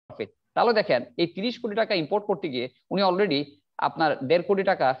Profit. তাহলে দেখেন এই 30 কোটি টাকা ইম্পোর্ট করতে গিয়ে উনি অলরেডি আপনার 1.5 কোটি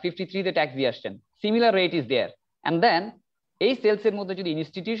টাকা 53 তে ট্যাক্স দিয়ে আসছেন। Similar rate is there. And then এই সেলস এর মধ্যে যদি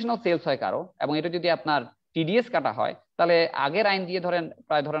ইনস্টিটিউশনাল সেলস হয় কারো, এবং এটা যদি আপনার টিডিএস কাটা হয়, তাহলে আগের আইন দিয়ে ধরেন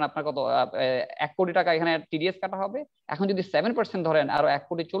প্রায় ধরেন আপনার কত 1 কোটি টাকা এখানে টিডিএস কাটা হবে। এখন যদি 7% ধরেন আরো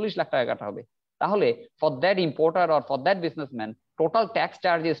 1,40,00,000 টাকা কাটা হবে। তাহলে for that importer or for that businessman total tax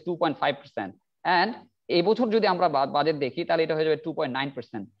charge is 2.5%। And এই বছর যদি আমরা বাজেট দেখি তাহলে এটা হয়ে যাবে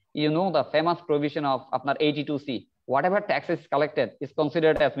 2.9%। You know the famous provision of আপনার 82C, what ever tax is collected is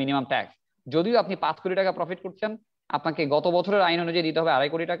considered as minimum tax. যদিও আপনি 5 কোটি টাকা প্রফিট করছেন, আপনাকে গত বছরের আইন অনুযায়ী দিতে হবে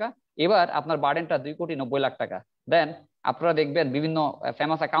 2.5 কোটি টাকা। এবার আপনার বার্ডেনটা 2,90,00,000 টাকা। দেন আপনারা দেখবেন বিভিন্ন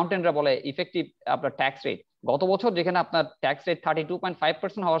ফেমাস অ্যাকাউন্টেন্টরা বলে ইফেক্টিভ আপনার ট্যাক্স রেট গত বছর যেখানে আপনার ট্যাক্স রেট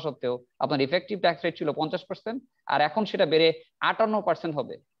 32.5% হওয়া সত্ত্বেও আপনার ইফেক্টিভ ট্যাক্স রেট ছিল 50%, আর এখন সেটা বেড়ে 58%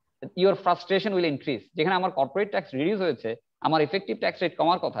 হবে। Your frustration will increase. যেখানে আমার কর্পোরেট ট্যাক্স রিডিউস হয়েছে, আমার ইফেক্টিভ ট্যাক্স রেট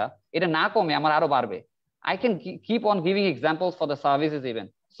কমার কথা, এটা না কমে আমার আরো বাড়বে। I can keep on giving examples for the services even.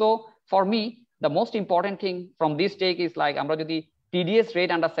 So for me, the most important thing from this take is like আমরা যদি TDS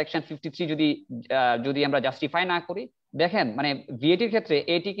rate under section 53 যদি আমরা জাস্টিফাই না করি, দেখেন মানে VAT এর ক্ষেত্রে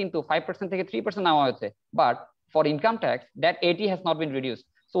 80 কিন্তু 5% থেকে 3% নেওয়া হয়েছে, but for income tax that 80 has not been reduced.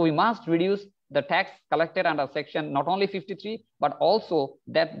 So we must reduce the tax collected under section not only 53 but also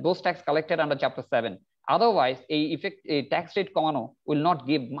that those tax collected under chapter 7. Otherwise a tax rate কমানো will not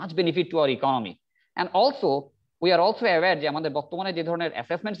give much benefit to our economy. And also we are also aware যে আমাদের বর্তমানে যে ধরনের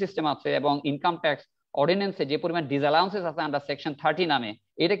assessment system আছে এবং income tax অর্ডিন্যান্সে যে পরিমাণ ডিসঅ্যালাউন্সেস আছে আন্ডার সেকশন 30 নামে,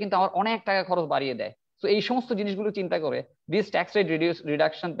 এটা কিন্তু আমার অনেক টাকা খরচ বাড়িয়ে দেয়। সো এই সমস্ত জিনিসগুলো চিন্তা করে this tax rate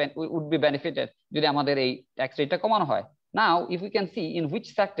reduction would be benefited যদি আমাদের এই ট্যাক্স রেটটা কমানো হয়। নাও if you can see in which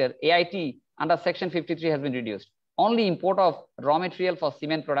sector AIT under section 53 has been reduced. Only import of raw material for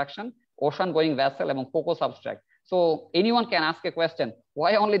cement production, ocean going vessel এবং cocoa substract. So anyone can ask a question,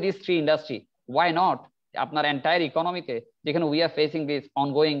 why only these three industry? Why not আপনার entire ইকোনমিতে যেখানে we are facing this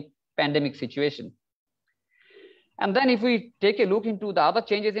ongoing pandemic situation? And then if we take a look into the other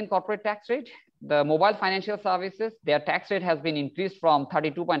changes in corporate tax rate, the mobile financial services, their tax rate has been increased from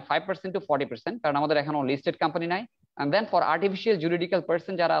 32.5% to 40%, কারণ আমাদের এখনো listed company নাই। And then for artificial juridical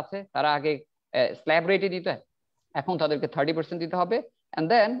person যারা আছে তারা আগে slab রেটে দিতে, এখন তাদেরকে 30% দিতে হবে। And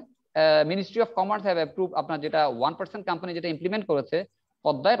then Ministry of Commerce have approved আপনার যেটা 1% কোম্পানি যেটা ইমপ্লিমেন্ট করেছে,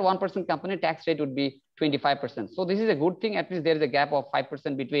 for that 1% company tax rate would be 25%. So this is a good thing. At least there is a gap of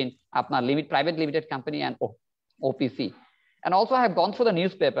 5% between apna private limited company and OPC. And also I have gone through the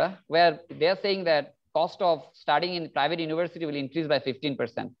newspaper where they are saying that cost of studying in private university will increase by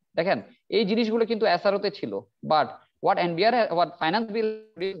 15%. দেখেন এই জিনিসগুলো কিন্তু SRO তে ছিল, but what NBR what finance bill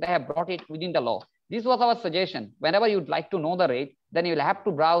they have brought it within the law. This was our suggestion. Whenever you'd like to know the rate, then you will have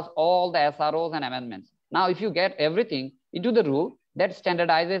to browse all the SROs and amendments. Now if you get everything into the rule, that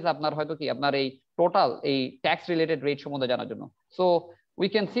standardizes আপনার হয়তো কি আপনার এই total এই tax related rate সম্বন্ধে জানার জন্য। So we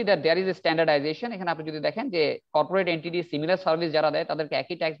can see that there is a standardisation. এখানে আপনি যদি দেখেন যে কর্পোরেট এন্টিটি সিমিলার সার্ভিস যারা দেয় তাদেরকে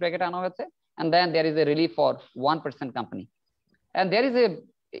একই ট্যাক্স ব্র্যাকেটে আনা হয়েছে। And then there is a relief for 1% company, and there is a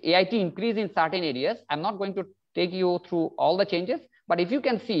AIT increase in certain areas. I'm not going to take you through all the changes, but if you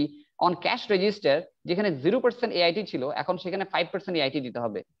can see on cash register যেখানে 0% AIT ছিল এখন সেখানে 5% AIT দিতে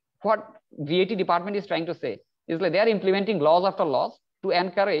হবে। What VAT department is trying to say is like they are implementing laws after laws to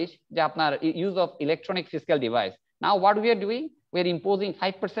encourage the use of electronic fiscal device. Now what we are doing, we are imposing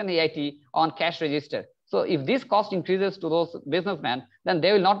 5% AIT on cash register. So if this cost increases to those businessmen, then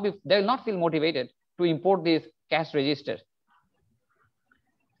they will not feel motivated to import this cash register.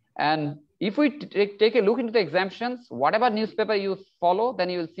 And if we take a look into the exemptions, whatever newspaper you follow, then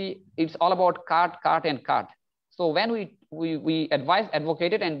you will see it's all about cart and cart. So when we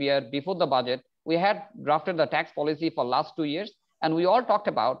advocated NBR before the budget, we had drafted the tax policy for last 2 years, and we all talked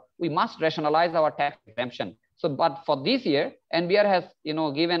about we must rationalize our tax exemption. So but for this year NBR has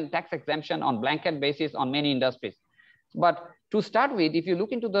given tax exemption on blanket basis on many industries. But to start with, if you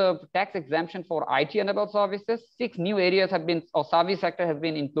look into the tax exemption for IT enabled services, 6 new areas have been or service sector has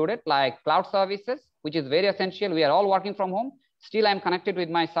been included, like cloud services, which is very essential. We are all working from home, still I'm connected with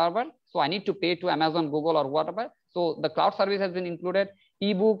my server, so I need to pay to Amazon, Google or whatever. So the cloud service has been included,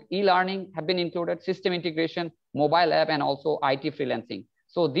 ebook, e-learning have been included, system integration, mobile app, and also IT freelancing.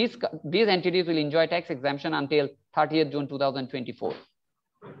 So these entities will enjoy tax exemption until 30th June 2024.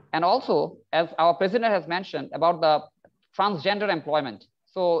 And also, as our president has mentioned about the transgender employment.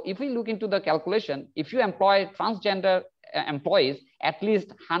 So if we look into the calculation, if you employ transgender employees, at least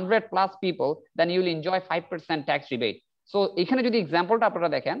 100 plus people, then you will enjoy 5% tax rebate. So এখানে যদি এক্সাম্পলটা আপনারা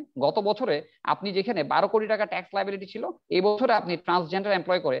দেখেন, গত বছরে আপনি যেখানে 12 কোটি টাকা ট্যাক্স লায়াবিলিটি ছিল, এই বছরে আপনি ট্রান্সজেন্ডার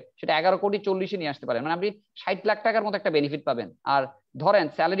এমপ্লয় করে সেটা 11 কোটি 40 নিয়ে আসতে পারেন, মানে আপনি 60 লাখ টাকার মতো একটা বেনিফিট পাবেন। আর ধরেন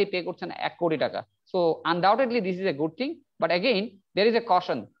স্যালারি পে করছেন 1 কোটি টাকা। So undoubtedly this is a good thing, but again there is a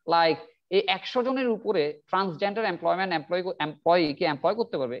caution, like এই 100 জনের উপরে ট্রান্সজেন্ডার এমপ্লয়িকে এমপ্লয়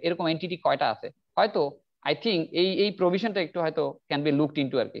করতে পারবে এরকম এন্টিটি কয়টা আছে? হয়তো আই থিঙ্ক এই প্রভিশনটা একটু হয়তো ক্যান বি লুকড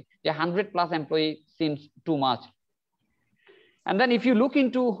ইনটু আর কি, যে 100+ employee seems too much. And then if you look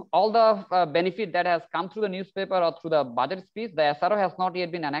into all the benefit that has come through the newspaper or through the budget speech, the SRO has not yet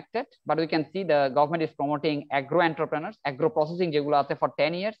been enacted, but we can see the government is promoting agro entrepreneurs, agro processing যেগুলো আছে for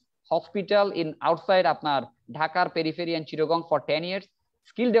 10 years, hospital in outside আপনার ঢাকার periphery and Chittagong for 10 years,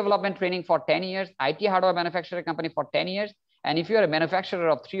 skill development training for 10 years, IT hardware manufacturer company for 10 years, and if you are a manufacturer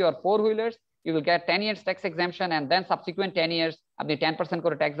of 3 or 4 wheelers, you will get 10 years tax exemption, and then subsequent 10 years আপনি 10%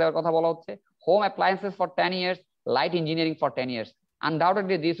 করে tax দেওয়ার কথা বলা হচ্ছে, home appliances for 10 years, light engineering for 10 years.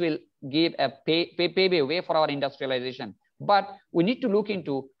 Undoubtedly, this will give a payway for our industrialization. But we need to look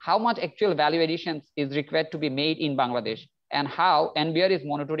into how much actual value additions is required to be made in Bangladesh and how NBR is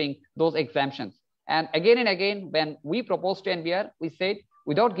monitoring those exemptions. And again, when we proposed to NBR, we said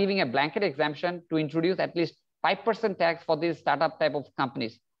without giving a blanket exemption to introduce at least 5% tax for these startup type of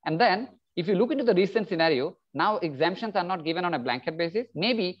companies. And then if you look into the recent scenario, now exemptions are not given on a blanket basis.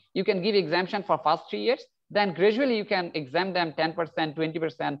 Maybe you can give exemption for first 3 years, then gradually you can exempt them 10%,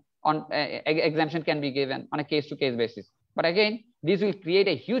 20% on exemption can be given on a case-to-case basis. But again, this will create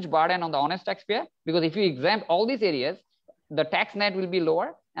a huge burden on the honest taxpayer, because if you exempt all these areas, the tax net will be lower,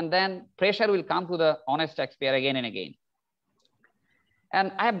 and then pressure will come to the honest taxpayer again and again. And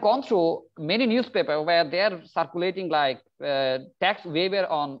I have gone through many newspapers where they are circulating like tax waiver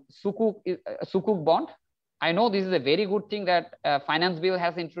on sukuk bond. I know this is a very good thing that finance bill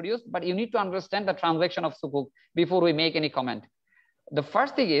has introduced, but you need to understand the transaction of sukuk before we make any comment. The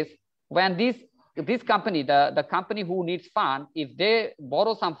first thing is, when this company, the company who needs fund, if they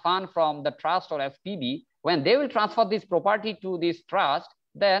borrow some fund from the trust or SPB, when they will transfer this property to this trust,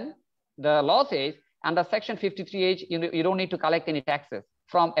 then the law says under section 53H, you don't need to collect any taxes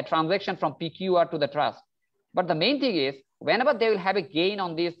from a transaction from PQR to the trust. But the main thing is, whenever they will have a gain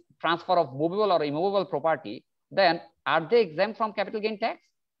on this transfer of movable or immovable property, then are they exempt from capital gain tax?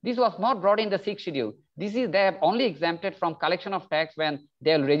 This was not brought in the 6th schedule. They have only exempted from collection of tax when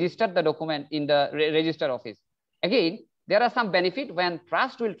they will register the document in the register office. Again, there are some benefit when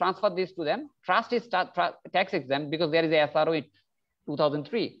trust will transfer this to them. Trust is tax exempt because there is a SRO in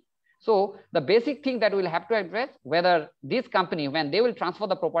 2003. So the basic thing that we'll have to address, whether this company, when they will transfer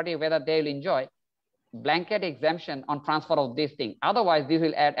the property, whether they will enjoy blanket exemption on transfer of this thing. Otherwise, this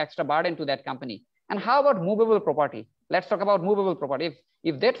will add extra burden to that company. And how about movable property? Let's talk about movable property.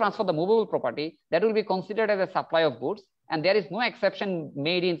 If they transfer the movable property, that will be considered as a supply of goods, and there is no exception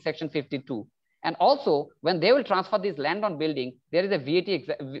made in section 52. And also, when they will transfer this land on building, there is a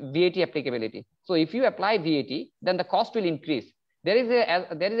VAT applicability. So if you apply VAT, then the cost will increase. There is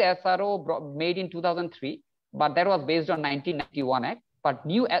a SRO made in 2003, but that was based on 1991 Act. But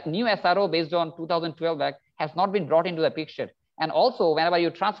new SRO based on 2012 Act has not been brought into the picture. And also, whenever you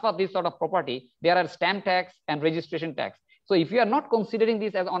transfer this sort of property, there are stamp tax and registration tax. So if you are not considering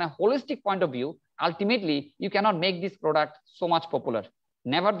this as on a holistic point of view, ultimately, you cannot make this product so much popular.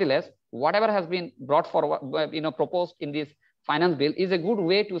 Nevertheless, whatever has been brought forward, proposed in this finance bill is a good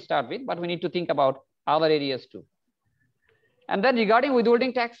way to start with, but we need to think about other areas too. And then regarding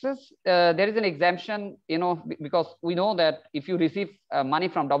withholding taxes, there is an exemption, because we know that if you receive money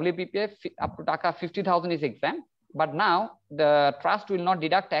from WPPF, up to Taka 50,000 is exempt. But now the trust will not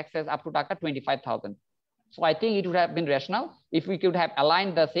deduct taxes up to Taka 25,000. So I think it would have been rational if we could have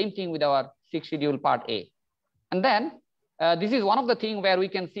aligned the same thing with our 6th schedule part A. And then this is one of the things where we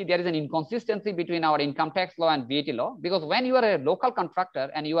can see there is an inconsistency between our income tax law and VAT law, because when you are a local contractor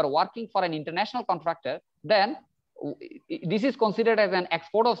and you are working for an international contractor, then this is considered as an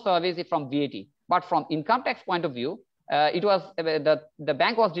export of service from VAT. But from income tax point of view, it was the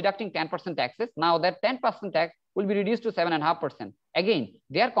bank was deducting 10% taxes. Now that 10% tax will be reduced to 7.5%. Again,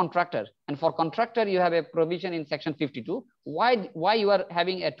 they are contractor, and for contractor you have a provision in section 52. Why you are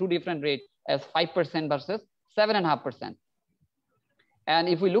having a two different rate as 5% versus 7.5%? And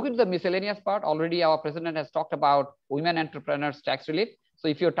if we look into the miscellaneous part, already our president has talked about women entrepreneurs tax relief. So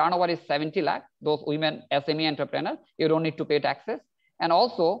if your turnover is 70 lakh, those women SME entrepreneurs, you don't need to pay taxes. And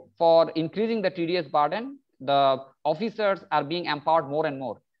also for increasing the TDS burden, the officers are being empowered more and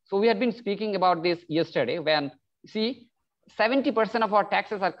more. So we had been speaking about this yesterday, when see 70% of our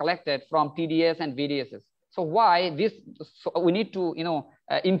taxes are collected from TDS and VDSs. So why this? So we need to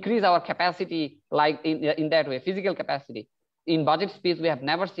increase our capacity like in that way, physical capacity. In budget speech, we have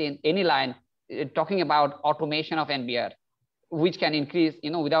never seen any line talking about automation of NBR, which can increase,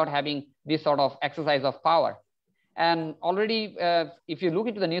 without having this sort of exercise of power. And already, if you look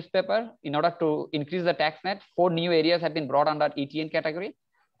into the newspaper, in order to increase the tax net, 4 new areas have been brought under ETN category.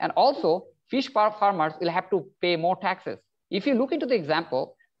 And also, fish farmers will have to pay more taxes. If you look into the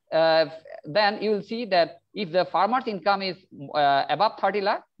example, then you will see that if the farmer's income is above 30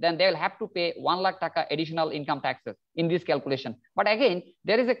 lakh, then they will have to pay 1 lakh taka additional income taxes in this calculation. But again,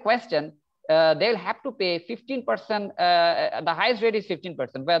 there is a question. They'll have to pay 15%. The highest rate is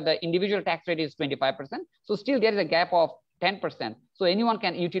 15%, where the individual tax rate is 25%. So still there is a gap of 10%. So anyone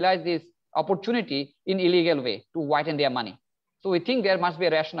can utilize this opportunity in illegal way to whiten their money. So we think there must be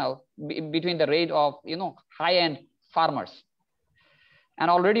a rationale between the rate of high-end farmers. And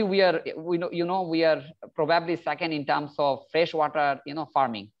already we are probably second in terms of freshwater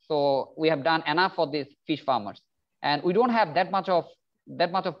farming. So we have done enough for these fish farmers, and we don't have that much of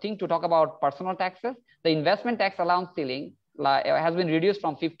thing to talk about personal taxes. The investment tax allowance ceiling has been reduced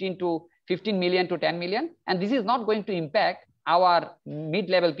from 15 million to 10 million, and this is not going to impact our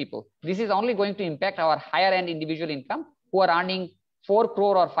mid-level people. This is only going to impact our higher-end individual income who are earning 4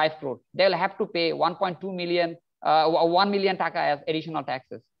 crore or 5 crore. They'll have to pay 1.2 million, 1 million taka as additional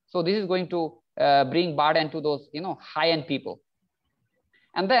taxes. So this is going to bring burden to those high-end people.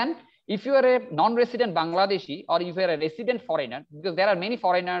 And then if you are a non-resident Bangladeshi, or if you are a resident foreigner, because there are many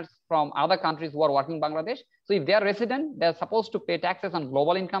foreigners from other countries who are working in Bangladesh. So if they are resident, they're supposed to pay taxes on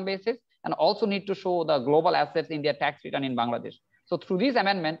global income basis and also need to show the global assets in their tax return in Bangladesh. So through this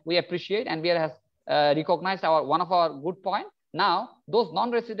amendment, we appreciate, and we have recognized one of our good point. Now, those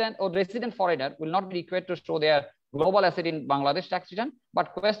non-resident or resident foreigner will not be required to show their global asset in Bangladesh tax return.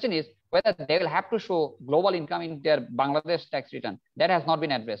 But question is whether they will have to show global income in their Bangladesh tax return. That has not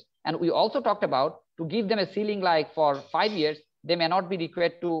been addressed. And we also talked about to give them a ceiling, like for 5 years, they may not be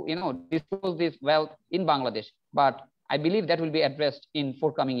required to disclose this wealth in Bangladesh. But I believe that will be addressed in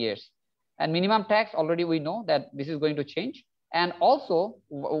forthcoming years. And minimum tax, already we know that this is going to change. And also,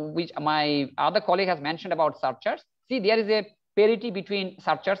 which my other colleague has mentioned about surcharge. See, there is a parity between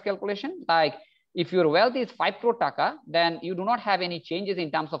surcharge calculation. Like if your wealth is 5 crore taka, then you do not have any changes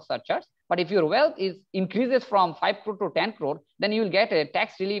in terms of surcharge. But if your wealth increases from 5 crore to 10 crore, then you will get a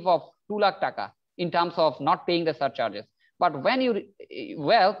tax relief of 2 lakh taka in terms of not paying the surcharges. But when your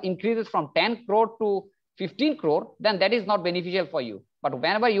wealth increases from 10 crore to 15 crore, then that is not beneficial for you. But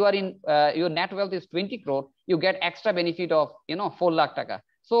whenever you are in your net wealth is 20 crore, you get extra benefit of 4 lakh taka.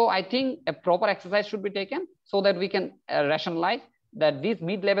 So I think a proper exercise should be taken so that we can rationalize that these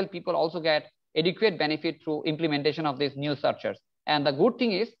mid-level people also get adequate benefit through implementation of these new surcharges. And the good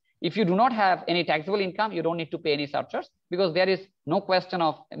thing is, if you do not have any taxable income, you don't need to pay any surcharge, because there is no question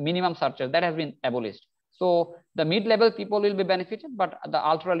of minimum surcharge that has been abolished. So the mid-level people will be benefited, but the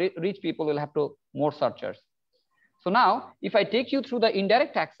ultra-rich people will have to more surcharge. So now, if I take you through the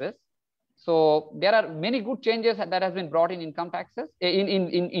indirect taxes, so there are many good changes that has been brought in income taxes, in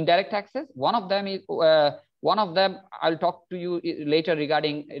indirect taxes. One of them I'll talk to you later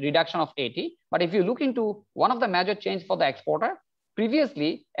regarding reduction of 80. But if you look into one of the major change for the exporter,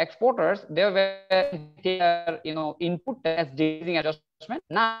 previously exporters, they were input tax decreasing adjustment.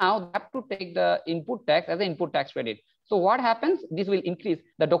 Now they have to take the input tax as an input tax credit. So what happens? This will increase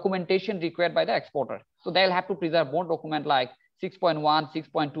the documentation required by the exporter. So they'll have to preserve more document like 6.1,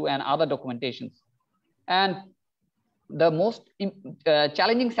 6.2, and other documentations. And the most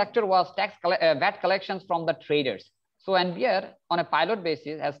challenging sector was VAT collections from the traders. So NBR on a pilot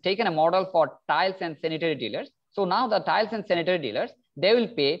basis has taken a model for tiles and sanitary dealers. So now the tiles and sanitary dealers, they will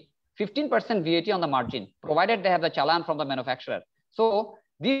pay 15% VAT on the margin, provided they have the challan from the manufacturer. So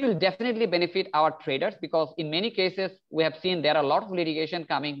this will definitely benefit our traders, because in many cases, we have seen there are a lot of litigation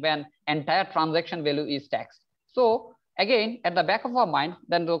coming when entire transaction value is taxed. So again, at the back of our mind,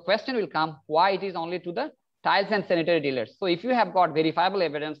 then the question will come, why it is only to the tiles and sanitary dealers? So if you have got verifiable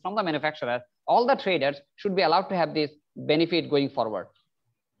evidence from the manufacturer, all the traders should be allowed to have this benefit going forward.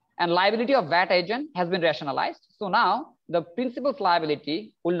 And liability of VAT agent has been rationalized. So now the principal's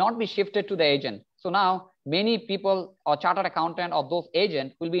liability will not be shifted to the agent. So now many people or chartered accountant or those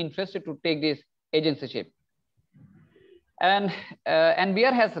agents will be interested to take this agencyship. And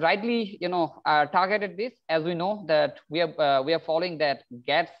NBR has rightly, targeted this, as we know that we are following that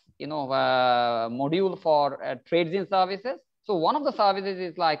GATS, module for trades in services. So one of the services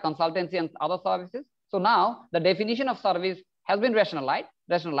is like consultancy and other services. So now the definition of service has been rationalized.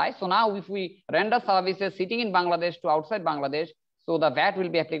 So now if we render services sitting in Bangladesh to outside Bangladesh, so the VAT will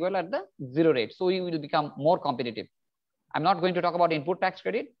be applicable at the 0 rate. So we will become more competitive. I'm not going to talk about input tax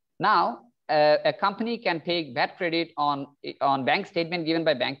credit. Now, a company can take VAT credit on bank statement given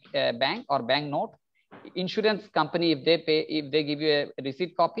by bank or bank note. Insurance company, if they give you a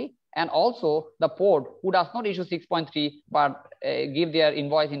receipt copy, and also the port who does not issue 6.3 but give their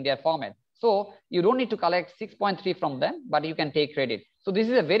invoice in their format. So you don't need to collect 6.3 from them, but you can take credit. So this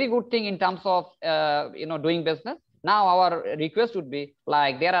is a very good thing in terms of doing business. Now our request would be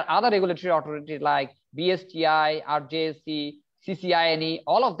like, there are other regulatory authorities like BSTI, RJSC, CCINE,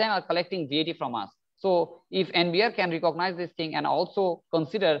 all of them are collecting VAT from us. So if NBR can recognize this thing and also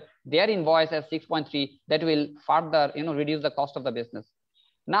consider their invoice as 6.3, that will further reduce the cost of the business.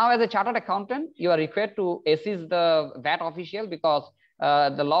 Now, as a chartered accountant, you are required to assist the VAT official, because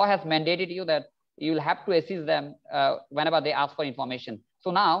the law has mandated you that you will have to assist them whenever they ask for information. So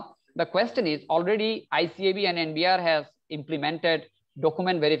now the question is, already ICAB and NBR has implemented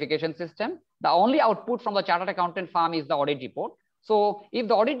document verification system. The only output from the chartered accountant firm is the audit report. So if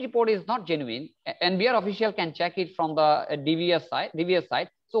the audit report is not genuine, NBR official can check it from the DVS side.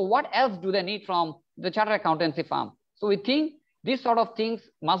 So what else do they need from the chartered accountancy firm? So we think these sort of things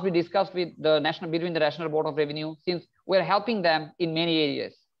must be discussed with between the National Board of Revenue, since we're helping them in many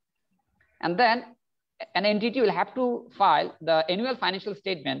areas. And then an entity will have to file the annual financial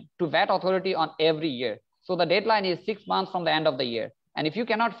statement to VAT authority on every year. So the deadline is 6 months from the end of the year. And if you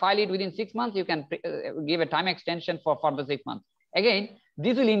cannot file it within 6 months, you can give a time extension for further 6 months. Again,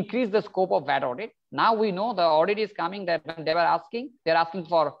 this will increase the scope of VAT audit. Now we know the audit is coming, that when they were asking, they're asking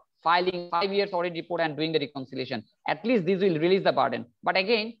for filing 5 years audit report and doing the reconciliation. At least this will release the burden. But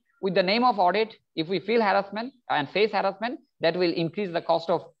again, with the name of audit, if we feel harassment and face harassment, that will increase the cost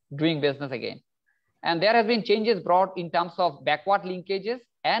of doing business again. And there has been changes brought in terms of backward linkages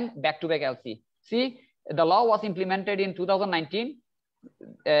and back-to-back LC. See, the law was implemented in 2019.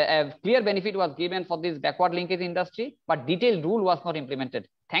 A clear benefit was given for this backward linkage industry, but detailed rule was not implemented.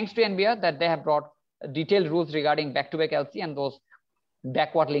 Thanks to NBR that they have brought detailed rules regarding back-to-back LC and those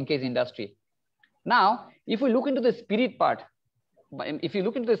backward linkage industry. Now, if we look into the spirit part,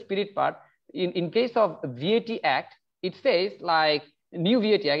 in case of VAT Act, it says like new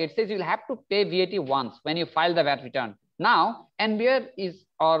VAT Act, it says you'll have to pay VAT once when you file the VAT return. Now, NBR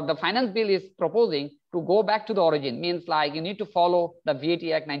or the finance bill is proposing to go back to the origin, means like you need to follow the VAT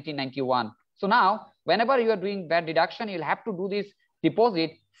Act 1991. So now, whenever you are doing VAT deduction, you'll have to do this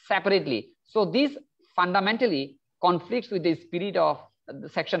deposit separately. So this fundamentally conflicts with the spirit of the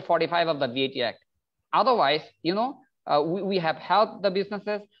Section 45 of the VAT Act. Otherwise, we have helped the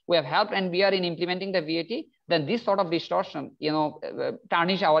businesses, we have helped NBR in implementing the VAT, then this sort of distortion,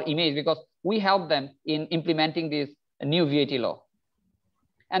 tarnish our image, because we help them in implementing this new VAT law.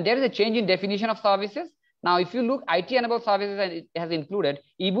 And there is a change in definition of services. Now, if you look, IT-enabled services, it has included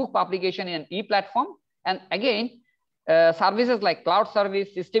ebook publication and e-platform. And again, services like cloud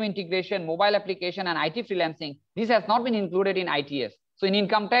service, system integration, mobile application, and IT freelancing, this has not been included in ITS. So in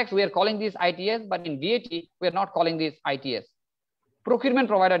income tax, we are calling this ITS, but in VAT, we are not calling this ITS. Procurement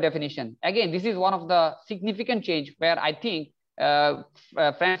provider definition. Again, this is one of the significant change where I think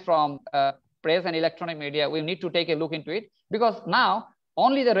friends from press and electronic media, we need to take a look into it, because now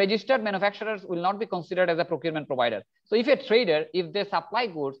only the registered manufacturers will not be considered as a procurement provider. So if a trader, if they supply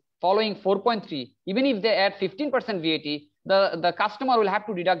goods following 4.3, even if they add 15% VAT, the customer will have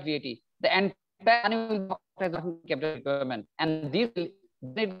to deduct VAT. The entire money will be capital requirement, and this will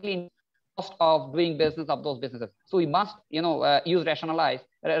definitely cost of doing business of those businesses. So we must, use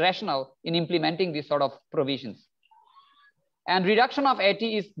rational in implementing these sort of provisions. And reduction of AT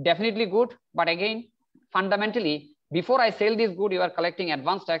is definitely good, but again, fundamentally, before I sell this good, you are collecting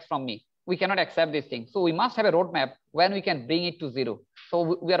advance tax from me. We cannot accept this thing. So we must have a roadmap when we can bring it to zero.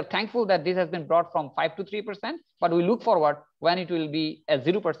 So we are thankful that this has been brought from 5 to 3%, but we look forward when it will be at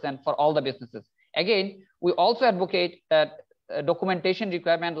 0% for all the businesses. Again, we also advocate that documentation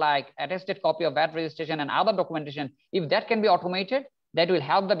requirement like attested copy of VAT registration and other documentation, if that can be automated, that will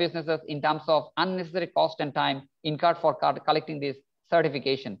help the businesses in terms of unnecessary cost and time incurred for collecting this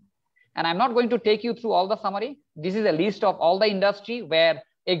certification. And I'm not going to take you through all the summary. This is a list of all the industry where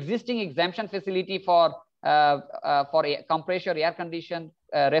existing exemption facility for compressor, air condition,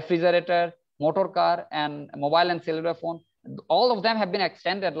 refrigerator, motor car, and mobile and cellular phone. All of them have been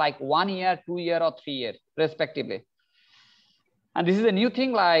extended like 1 year, 2 year, or 3 years, respectively. And this is a new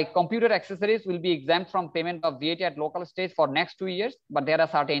thing, like computer accessories will be exempt from payment of VAT at local stage for next 2 years, but there are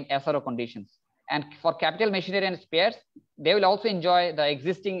certain SRO conditions. And for capital machinery and spares, they will also enjoy the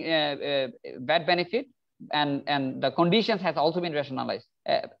existing VAT benefit, and the conditions has also been rationalized.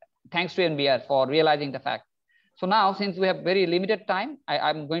 Thanks to NBR for realizing the fact. So now, since we have very limited time,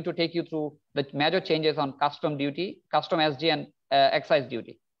 I'm going to take you through the major changes on custom duty, custom SG and excise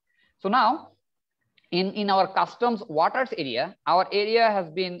duty. So now, in our customs waters area, our area has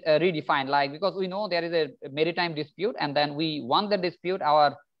been redefined, like, because we know there is a maritime dispute, and then we won the dispute.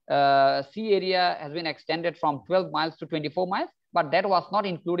 Our sea area has been extended from 12 miles to 24 miles, but that was not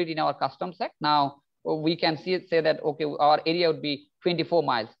included in our customs act. Now we can say that, okay, our area would be 24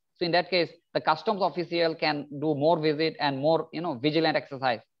 miles. So in that case, the customs official can do more visit and more, vigilant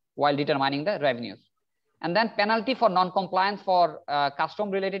exercise while determining the revenues. And then penalty for non-compliance for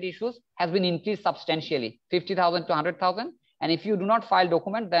custom related issues has been increased substantially, 50,000 to 100,000. And if you do not file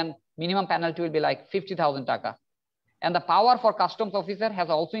document, then minimum penalty will be like 50,000 taka. And the power for customs officer has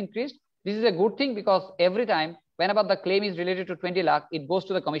also increased. This is a good thing, because every time, whenever the claim is related to 20 lakh, it goes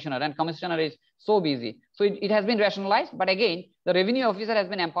to the commissioner, and commissioner is so busy. So it has been rationalized, but again, the revenue officer has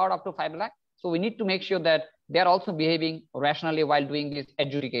been empowered up to 5 lakh. So we need to make sure that they are also behaving rationally while doing this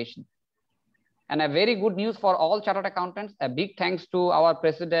adjudication. And a very good news for all chartered accountants, a big thanks to our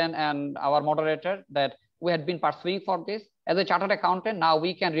president and our moderator that we had been pursuing for this. As a chartered accountant, now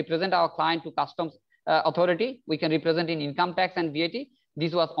we can represent our client to customs authority. We can represent in income tax and VAT.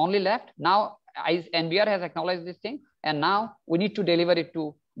 This was only left. Now NBR has acknowledged this thing, and now we need to deliver it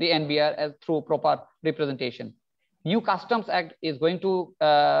to the NBR as through proper representation. New Customs Act is going to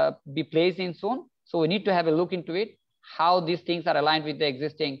be placed in soon. So we need to have a look into it, how these things are aligned with the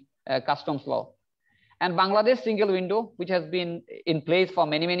existing customs law. And Bangladesh single window, which has been in place for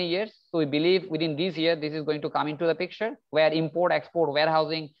many, many years. So we believe within this year, this is going to come into the picture, where import, export,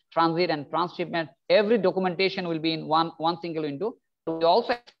 warehousing, transit, and transshipment, every documentation will be in one single window. So we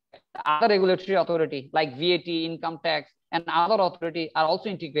also expect other regulatory authority like VAT, income tax, and other authority are also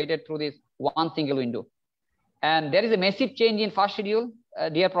integrated through this one single window. And there is a massive change in first schedule,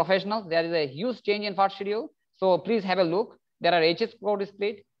 dear professionals. There is a huge change in first schedule. So please have a look. There are HS code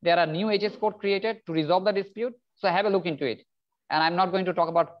split. There are new HS code created to resolve the dispute. So have a look into it. And I'm not going to talk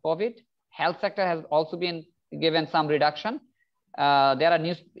about COVID. Health sector has also been given some reduction. There are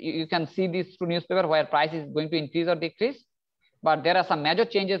you can see this through newspaper where price is going to increase or decrease. But there are some major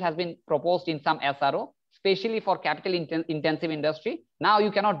changes has been proposed in some SRO, especially for capital intensive industry. Now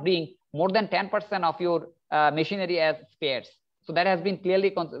you cannot bring more than 10% of your machinery as spares. So that has been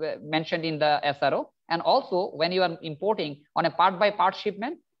clearly mentioned in the SRO. And also when you are importing on a part by part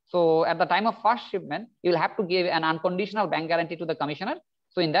shipment, so at the time of first shipment, you will have to give an unconditional bank guarantee to the commissioner.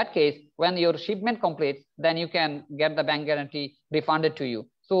 So in that case, when your shipment completes, then you can get the bank guarantee refunded to you.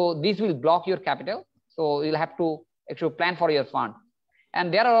 So this will block your capital. So you'll have to actually plan for your fund.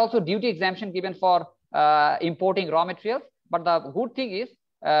 And there are also duty exemption given for importing raw materials. But the good thing is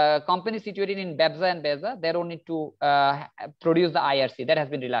companies situated in BEBZA and BEZA, they don't need to produce the IRC. That has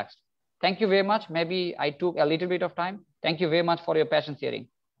been relaxed. Thank you very much. Maybe I took a little bit of time. Thank you very much for your patience hearing.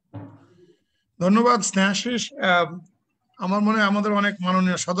 ধন্যবাদ স্নেহাশিস। আমার মনে হয় আমাদের অনেক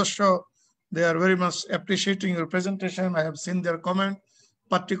মাননীয় সদস্য, they are very much appreciating your presentation. I have seen their comment,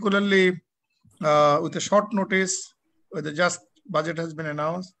 particularly with a short notice, with the just budget has been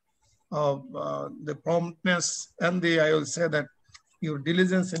announced, the promptness and the, I will say that your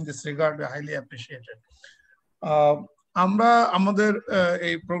diligence in this regard are highly appreciated. আমরা আমাদের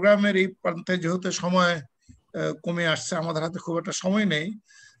এই প্রোগ্রামের এই প্রান্তে যেহেতু সময় কমে আসছে, আমাদের হাতে খুব একটা সময় নেই,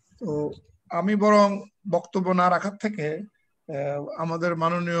 তো আমি বরং বক্তব্য না রাখার থেকে আমাদের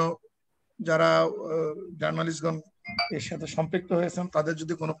মাননীয় যারা জার্নালিস্টগণ এর সাথে সম্পৃক্ত হয়েছেন তাদের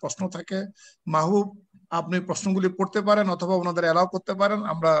যদি কোনো প্রশ্ন থাকে, মাহবুব আপনি প্রশ্নগুলি পড়তে পারেন অথবা ওনাদের অ্যালাউ করতে পারেন,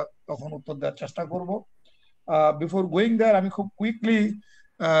 আমরা তখন উত্তর দেওয়ার চেষ্টা করব। বিফোর গোয়িং দেয়ার আমি খুব কুইকলি,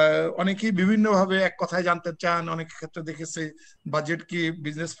 অনেকেই বিভিন্নভাবে এক কথায় জানতে চান, অনেক ক্ষেত্রে দেখেছি বাজেট কি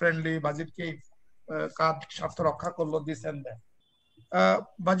বিজনেস ফ্রেন্ডলি, বাজেট কি কার স্বার্থ রক্ষা করলো, this and that.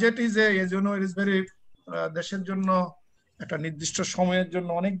 Budget is it is very, দেশের জন্য একটা নির্দিষ্ট সময়ের জন্য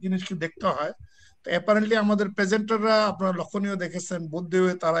অনেক জিনিসকে দেখতে হয়। তো অ্যাপারেন্টলি আমাদের প্রেজেন্টাররা আপনারা লক্ষণীয় দেখেছেন, বুদ্ধি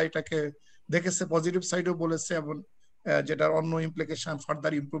হয়ে তারা এটাকে দেখেছে, পজিটিভ সাইডও বলেছে, এবং যেটার অন্য ইমপ্লিকেশন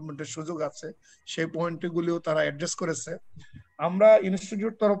ফার্দার ইমপ্রুভমেন্টের সুযোগ আছে সেই পয়েন্টগুলিও তারা অ্যাড্রেস করেছে। আমরা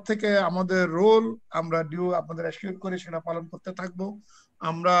ইনস্টিটিউট তরফ থেকে আমাদের রোল আমরা আপনাদের অ্যাসিওর করে সেটা পালন করতে থাকবো।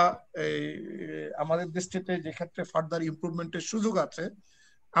 আমরা আমাদের দৃষ্টিতে যে ক্ষেত্রে ফার্দার ইমপ্রুভমেন্টের সুযোগ আছে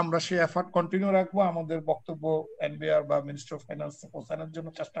আমরা সেই এফর্ট কন্টিনিউ রাখবো, আমাদের বক্তব্য এনবিআর বা মিনিস্ট্রি অফ ফাইন্যান্সে পৌঁছানোর জন্য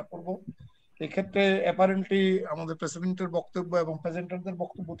চেষ্টা করব। এক্ষেত্রে অ্যাপারেন্টলি আমাদের প্রেসিডেন্টের বক্তব্য এবং প্রেজেন্টারদের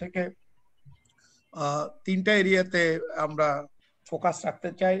বক্তব্য থেকে তিনটা এরিয়াতে আমরা ফোকাস রাখতে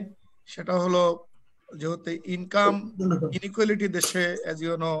চাই। সেটা হলো যেহেতু ইনকাম ইনইকুয়ালিটি দেশে অ্যাজ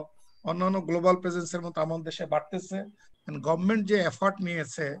ইউ নো অন্যান্য গ্লোবাল প্রেজেন্সের মতো আমাদের দেশে বাড়তেছে, গভর্নমেন্ট যে এফর্ট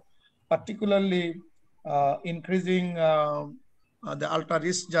নিয়েছে particularly increasing the ultra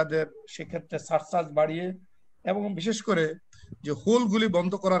risk যাদের, সেক্ষেত্রে সারচার্জ বাড়িয়ে, এবং বিশেষ করে যে হোলগুলি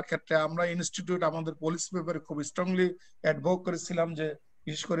বন্ধ করার ক্ষেত্রে আমরা ইনস্টিটিউট আমাদের পলিসি পেপারে খুব স্ট্রংলি অ্যাডভোক করেছিলাম যে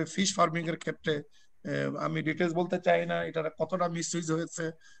বিশেষ করে ফিশ ফার্মিং এর ক্ষেত্রে, আমি ডিটেলস বলতে চাই না এটা কতটা মিসইউজ হয়েছে,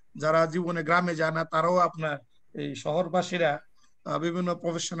 যারা জীবনে গ্রামে যায় না তারাও আপনার এই শহরবাসীরা বিভিন্ন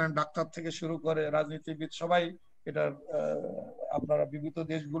প্রফেশনাল ডাক্তার থেকে শুরু করে রাজনীতিবিদ সবাই এটা আপনারা বিবিধ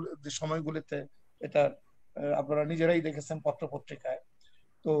দেশগুলো সময়গুলিতে এটা আপনারা নিজেরাই দেখেছেন পত্র পত্রিকায়।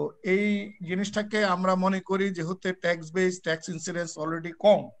 তো এই জিনিসটাকে আমরা মনে করি যেহেতু tax base tax insurance already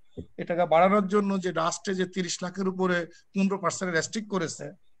কম, এটাকে বাড়ানোর জন্য যে রাষ্ট্রে যে 30 লাখের উপরে 15% রেস্ট্রিক্ট করেছে,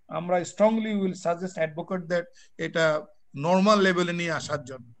 আমরা strongly will suggest advocate that এটা নর্মাল লেভেলে নিয়ে আসার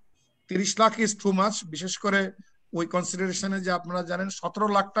জন্য। 30 লাখ ইজ টু মাচ, বিশেষ করে ওই কনসিডারেশনে যে আপনারা জানেন 17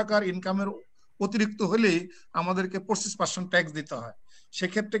 লাখ টাকার ইনকামের অতিরিক্ত হলেই আমাদেরকে 25% ট্যাক্স দিতে হয়।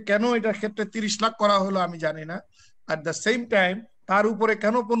 সেক্ষেত্রে কেন এটার ক্ষেত্রে 30 লাখ করা হলো আমি জানি না। অ্যাট দ্য সেম টাইম তার উপরে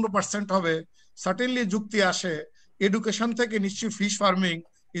কেন 15% হবে, সার্টেনলি যুক্তি আসে এডুকেশন থেকে, নিশ্চয়ই ফিশ ফার্মিং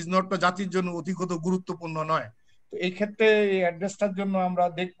ইজ নট জাতির জন্য অধিকত গুরুত্বপূর্ণ নয়। তো এই ক্ষেত্রে এই অ্যাড্রেসটার জন্য আমরা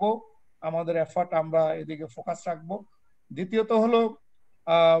দেখব, আমাদের এফর্ট আমরা এদিকে ফোকাস রাখবো। দ্বিতীয়ত হলো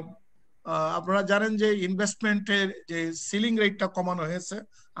আপনারা জানেন যে ইনভেস্টমেন্টের যে সিলিং রেটটা কমানো হয়েছে,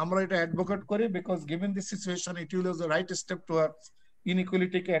 আমরা এটা অ্যাডভোকেট করি because given this situation it will the right step towards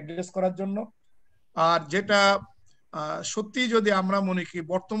ইনইকুয়ালিটিকে address করার জন্য। আর যেটা সত্যি যদি আমরা মনে করি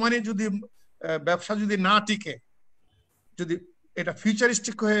বর্তমানে যদি ব্যবসা যদি না টিকে, যদি এটা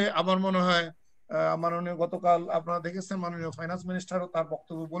ফিউচারিস্টিক হয়ে, আমার মনে হয় মাননীয় গতকাল আপনারা দেখেছেন মাননীয় ফাইন্যান্স মিনিস্টারও তার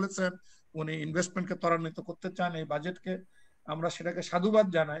বক্তব্য বলেছেন উনি ইনভেস্টমেন্টকে ত্বরান্বিত করতে চান এই বাজেটকে, আমরা সেটাকে সাধুবাদ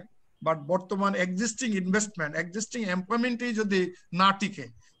জানাই। বাট বর্তমান এক্সিস্টিং ইনভেস্টমেন্ট এক্সিস্টিং এমপ্লয়মেন্টই যদি না টিকে,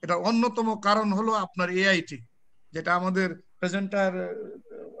 এটা অন্যতম কারণ হলো আপনার এআইটি, যেটা আমাদের প্রেজেন্টার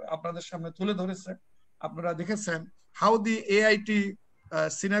আপনাদের সামনে তুলে ধরেছে। আপনারা দেখেছেন how the AIT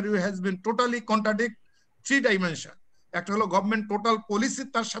scenario has been totally contradict 3 dimension. একটা হলো গভর্নমেন্ট টোটাল পলিসি,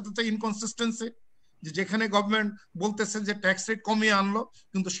 তার সাথে ইনকনসিস্টেন্সি, যেখানে গভর্নমেন্ট বলতেছে যে ট্যাক্স রেট কমিয়ে আনলো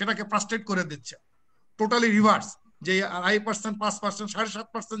কিন্তু সেটাকে ফ্রাস্ট্রেট করে দিচ্ছে, টোটালি রিভার্স, যে 2.5%, 5%,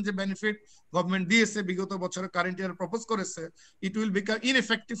 7.5% যে বেনিফিট গভর্নমেন্ট দিয়েছে বিগত বছরে কারেন্ট ইয়ার প্রপোজ করেছে, it will become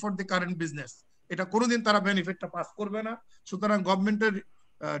ineffective for the current business. এটা কোনোদিন তারা বেনিফিটটা পাস করবে না। সুতরাং গভর্নমেন্টের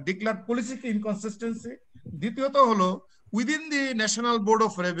ডিক্লার পলিসিতে ইনকনসিস্টেন্সি। দ্বিতীয়ত হলো within the national board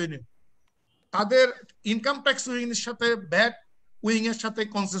of revenue, তাদের ইনকাম ট্যাক্স উইং এর সাথে ভ্যাট উইং এর সাথে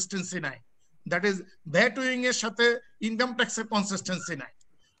কনসিস্টেন্সি নাই, দ্যাট ইজ ভ্যাট উইং এর সাথে ইনকাম ট্যাক্সের কনসিস্টেন্সি নাই।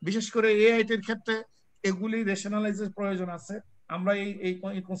 বিশেষ করে এআইটির ক্ষেত্রে এগুলি রেশনালাইজের প্রয়োজন আছে। আমরা এই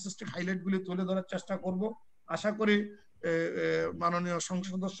কনসিস্টেন্ট হাইলাইট গুলি তুলে ধরার চেষ্টা করব। আশা করি মাননীয়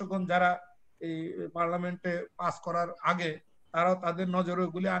সংসদ সদস্যগণ যারা এই পার্লামেন্টে পাস করার আগে তারাও তাদের নজরে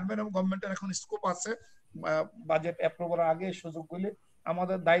ওগুলি আনবেন, এবং গভর্নমেন্টের এখন স্কোপ আছে বাজেট অ্যাপ্রুভালের আগে সুযোগগুলি,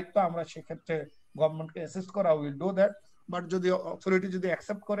 আমাদের দায়িত্ব আমরা সেক্ষেত্রে গভর্নমেন্টকে অ্যাসিস্ট করা, উইল ডু দ্যাট। বাট যদি অথরিটি যদি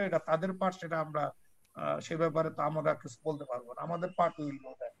অ্যাকসেপ্ট করে এটা তাদের পার্ট, সেটা আমরা সে ব্যাপারে তো আমরা কিছু বলতে পারবো না, আমাদের পার্ট উইল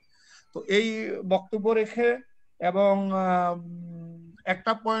ডু দ্যাট। তো এই বক্তব্য রেখে, এবং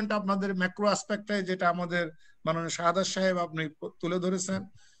একটা পয়েন্ট আপনাদের ম্যাক্রো অ্যাসপেক্টে যেটা আমাদের মাননীয় শাহাদাত সাহেব আপনি তুলে ধরেছেন,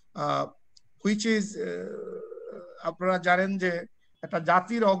 হুইচ ইজ আপনারা জানেন যে একটা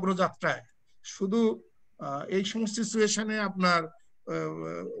জাতির অগ্রযাত্রায় শুধু এই সমস্ত সিচুয়েশনে আপনার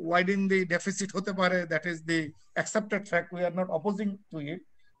ওয়াইডিং দি ডেফিসিট হতে পারে, that is the accepted fact, we are not opposing two it,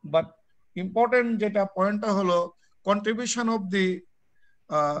 but important যেটা পয়েন্টটা হলো contribution of the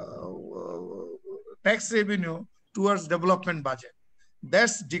tax revenue towards development budget,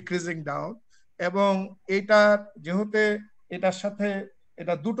 that's decreasing down. এবং এটা যেহেতু এটার সাথে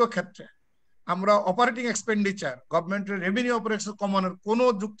এটা দুটো ক্ষেত্রে আমরা অপারেটিং এক্সপেন্ডিচার গভর্নমেন্টের রেভিনিউ অপারেশন কমানোর কোনো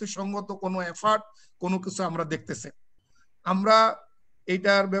যুক্তিসঙ্গত কোনো এফার্ট কোনো কিছু আমরা দেখতেছি, আমরা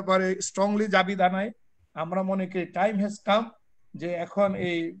এইটার ব্যাপারে স্ট্রংলি দাবি জানাই। আমরা মনে করি টাইম হ্যাজ কাম যে এখন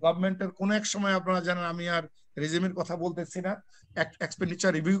এই গভর্নমেন্টের কোন এক সময় আপনারা জানেন, আমি আর রেজিমের কথা বলতেছি না,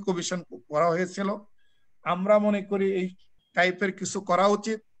 এক্সপেন্ডিচার রিভিউ কমিশন করা হয়েছিল। আমরা মনে করি এই টাইপের কিছু করা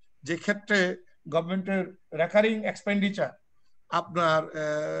উচিত, যে ক্ষেত্রে গভর্নমেন্টের রেকারিং এক্সপেন্ডিচার আপনার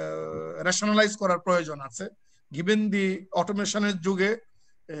রেশনালাইজ করার প্রয়োজন আছে। গিভেন দি অটোমেশনের যুগে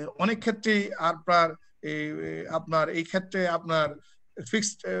অনেক ক্ষেত্রেই আপনার এই ক্ষেত্রে আপনার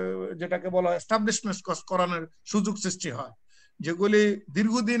ফিক্সড যেটাকে বলা হয় এস্টাবলিশমেন্ট কস্ট করানোর সুযোগ সৃষ্টি হয়, যেগুলি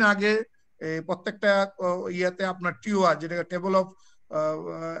দীর্ঘদিন আগে প্রত্যেকটা ইয়াতে আপনার টিওআর যেটা টেবল অফ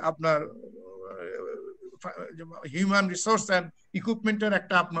আপনার হিউম্যান রিসোর্স এন্ড ইকুইপমেন্টের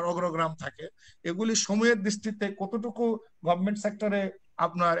একটা আপনার অগ্রগ্রাম থাকে, এগুলি সময়ের দৃষ্টিতে কতটুকু গভর্নমেন্ট সেক্টরে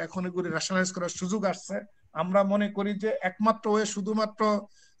আপনার এখন এগুলি রেশনালাইজ করার সুযোগ আসছে। আমরা মনে করি যে একমাত্র ওয়ে শুধুমাত্র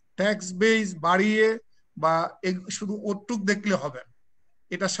ট্যাক্স বেস বাড়িয়ে বা শুধু ওটুক দেখলে হবে,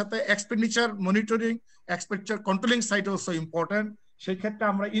 এটার সাথে expenditure monitoring, expenditure controlling side also important. সেই ক্ষেত্রে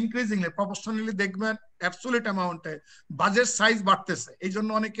আমরা ইনক্রিজিংলি প্রপোর্শনালি দেখবেন অ্যাবসলিউট অ্যামাউন্টে বাজেট সাইজ বাড়তেছে, এই জন্য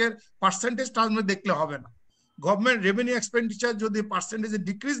অনেকের পার্সেন্টেজ টার্মে দেখলে হবে না। গভর্নমেন্ট রেভিনিউ এক্সপেন্ডিচার যদি পার্সেন্টেজে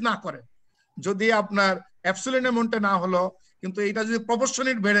ডিক্রিজ না করে, যদি আপনার অ্যাবসলিউট অ্যামাউন্টে না হলো, কিন্তু এটা যদি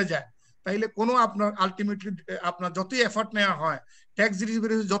প্রপোর্শনেট বেড়ে যায়, তাইলে কোনো আপনার আলটিমেটলি আপনার যতই এফর্ট নেওয়া হয়, ট্যাক্স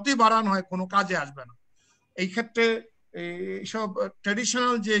যতই বাড়ানো হয়, কোনো কাজে আসবে না। এই ক্ষেত্রে এইসব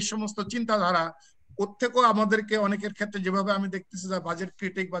ট্র্যাডিশনাল যে সমস্ত চিন্তাধারা, ওর থেকেও আমাদেরকে অনেকের ক্ষেত্রে যেভাবে আমি দেখতেছি যে বাজেট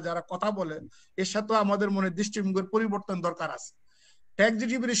ক্রিটিক বা যারা কথা বলে, এর সাথেও আমাদের মনে দৃষ্টিভঙ্গির পরিবর্তন দরকার আছে। ট্যাক্স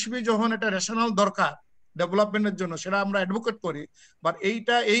জিডিপি রেসিপি যখন এটা রেশনাল দরকার ডেভেলপমেন্টের জন্য, সেটা আমরা অ্যাডভোকেট করি, বাট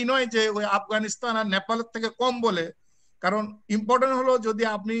এইটা এই নয় যে ওই আফগানিস্তান আর নেপালের থেকে কম বলে। কারণ ইম্পর্টেন্ট হলো যদি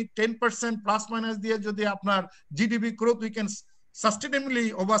আপনি 10% প্লাস মাইনাস দিয়ে যদি আপনার GDP growth we can সাস্টেনেবলি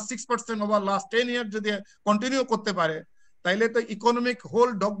over 6% over last 10 ইয়ার যদি কন্টিনিউ করতে পারে, তাইলে তো ইকোনমিক হোল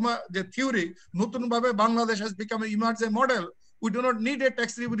ডগমা যে থিওরি, নতুন ভাবে Bangladesh has become a emerging model, we do not need a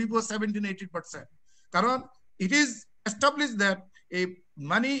tax review 17-18%, কারণ it is established that a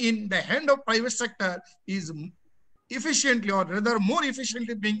money in the hand of private sector is efficiently or rather more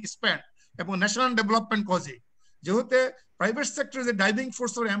efficiently being spent এবং national development কজে, যেহেতু private sector is a driving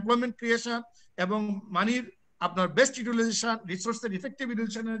force for employment creation এবং মানির আপনার best utilisation, রিসোর্সের effective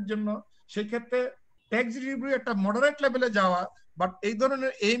ইউটিলাইজেশনের জন্য, সেই ক্ষেত্রে tax review একটা মডারেট লেভেলে যাওয়া। বাট এই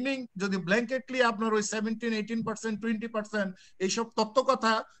ধরনের এইমিং যদি ব্ল্যাঙ্কেটলি আপনার ওই 17-18%, 20% এইসব তত্ত্ব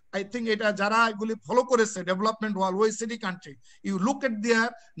কথা, I think এটা যারা এগুলি ফলো করেছে development world OECD country, you look at দেয়ার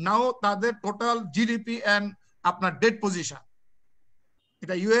নাও তাদের টোটাল জিডিপি এন্ড আপনার ডেট পজিশন,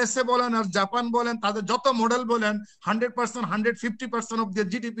 এটা ইউএসএ বলেন আর জাপান বলেন, তাদের যত মডেল বলেন 100%, 150% of the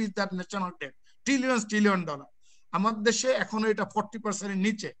GDP is that national date, trillion dollar. আমাদের দেশে এখনো এটা 40% এর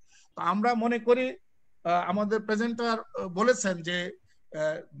নিচে। তো আমরা মনে করি আমাদের প্রেজেন্টার বলেছেন যে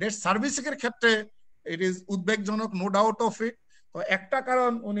ডেট সার্ভিসিং এর ক্ষেত্রে ইট ইজ উদ্বেগজনক, নো ডাউট অফ ইট। তো একটা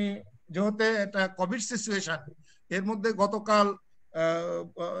কারণ উনি যেহেতু এটা কোভিড সিচুয়েশন, এর মধ্যে গতকাল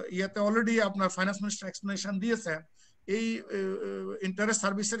ইয়াতে অলরেডি আপনার ফাইন্যান্স মিনিস্টার এক্সপ্লেনেশন দিয়েছেন, এই ইন্টারেস্ট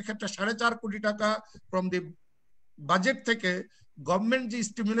সার্ভিসের ক্ষেত্রে 4.5 কোটি টাকা ফ্রম দি বাজেট থেকে গভর্নমেন্ট যে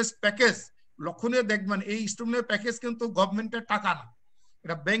স্টিমুলাস প্যাকেজ, লক্ষণীয় দেখবেন এই স্টিমুলাস প্যাকেজ কিন্তু গভর্নমেন্টের টাকা না,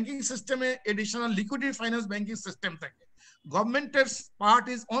 এটা ব্যাংকিং সিস্টেমে additional liquidity finance banking system থেকে গভর্নমেন্টের পার্ট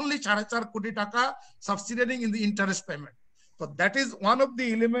ইজ অনলি 4.5 কোটি টাকা সাবসিডারিং ইন দি ইন্টারেস্ট পেমেন্ট। তো that is one of the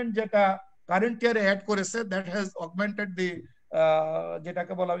element যেটা কারেন্ট ইয়ারে অ্যাড করেছে, দ্যাট হ্যাজ অগমেন্টেড দি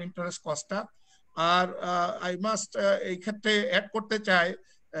যেটাকে বলা ইন্টারেস্ট কস্টটা। আর আই মাস্ট এই ক্ষেত্রে অ্যাড করতে চাই,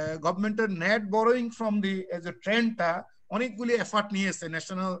 গভর্নমেন্টের net borrowing from the as a ট্রেন্ডটা অনেকগুলি এফার্ট নিয়েছে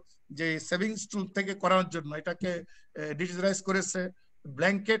ন্যাশনাল যে সেভিংস টুল থেকে করার জন্য, এটাকে ডিজিটালাইজ করেছে।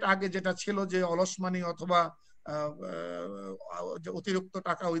 ব্ল্যাঙ্কেট আগে যেটা ছিল যে অলস মানি অথবা অতিরিক্ত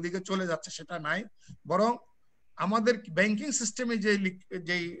টাকা ওইদিকে চলে যাচ্ছে, সেটা নাই, বরং আমাদের ব্যাংকিং সিস্টেমে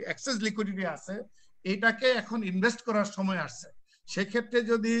যে এক্সেস লিকুইডিটি আছে, এটাকে এখন ইনভেস্ট করার সময় আসছে। সেক্ষেত্রে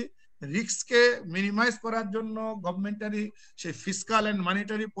যদি রিস্ককে মিনিমাইজ করার জন্য গভর্নমেন্টারি সেই ফিসকাল এন্ড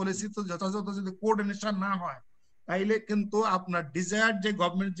মনিটারি পলিসি তো যথাযথ যদি কোঅর্ডিনেশন না হয়, তাইলে কিন্তু আপনার ডিজায়ার যে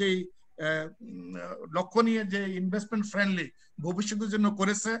গভর্নমেন্ট যে লক্ষ্য নিয়ে যে ইনভেস্টমেন্ট ফ্রেন্ডলি ভবিষ্যতের জন্য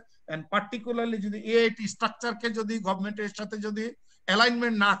করেছে, এন্ড পার্টিকুলারলি যদি এআইটি স্ট্রাকচারকে যদি গভর্নমেন্টের সাথে যদি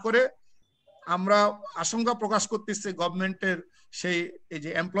অ্যালাইনমেন্ট না করে, আমরা আশঙ্কা প্রকাশ করতেছি গভর্নমেন্টের সেই এই যে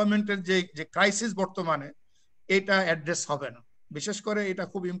এমপ্লয়মেন্টের যে ক্রাইসিস বর্তমানে, এটা অ্যাড্রেস হবে না। বিশেষ করে এটা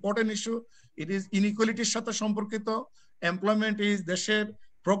খুব ইম্পর্টেন্ট ইস্যু, ইট ইজ ইনইকুয়ালিটির সাথে সম্পর্কিত, এমপ্লয়মেন্ট ইজ দেশের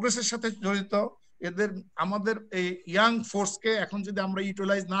প্রোগ্রেসের সাথে জড়িত। এদের আমাদের এই ইয়াং ফোর্সকে এখন যদি আমরা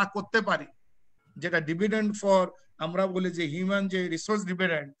ইউটিলাইজ না করতে পারি, যেটা ডিভিডেন্ড ফর আমরা বলি যে হিউম্যান যে রিসোর্স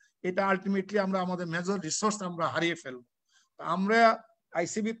ডিভিডেন্ড, এটা আলটিমেটলি আমরা আমাদের মেজর রিসোর্স আমরা হারিয়ে ফেলবো। আমরা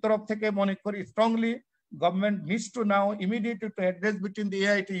আইসিবির তরফ থেকে মনে করি strongly government needs to now immediately to address between the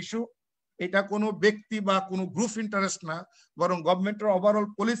AIT issue. এটা কোনো ব্যক্তি বা কোনো গ্রুপ ইন্টারেস্ট না, বরং গভর্নমেন্টের overall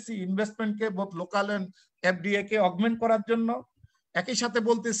policy ইনভেস্টমেন্টকে both local and FDA K augment করার জন্য। একই সাথে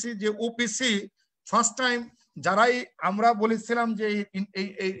বলতেছি যে ওপিসি ফার্স্ট টাইম যারাই আমরা বলেছিলাম যে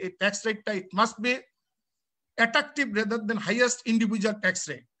এই ট্যাক্স রেটটা it must be attractive rather than highest individual tax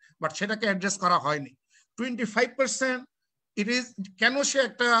rate, but সেটাকে অ্যাড্রেস করা হয়নি। 25% ইট ইজ, কেন সে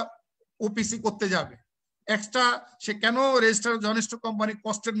একটা ওপিসি করতে যাবে এক্সট্রা, সে কেন রেজিস্টার জনস্ট কোম্পানি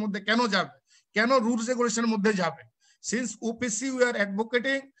কস্টের মধ্যে কেন যাবে, কেন রুলস রেগুলেশনের মধ্যে যাবে? Since OPC we are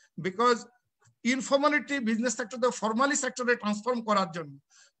advocating because ইনফর্মালিটি business sector formally সেক্টরে ট্রান্সফর্ম করার জন্য,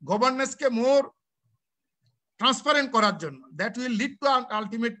 গভর্নেন্সকে মোর ট্রান্সপারেন্ট করার জন্য, that will lead to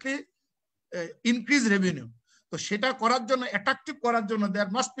ultimately increase revenue. তো সেটা করার জন্য, অ্যাট্রাকটিভ করার জন্য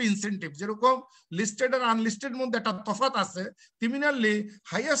দেয়ার মাস্ট বি ইনসেন্টিভ। যেরকম লিস্টেড আর আনলিস্টেড মধ্যে একটা তফাৎ আছে, similarly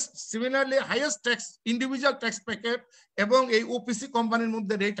highest tax individual tax packet এবং এই ওপিসি কোম্পানির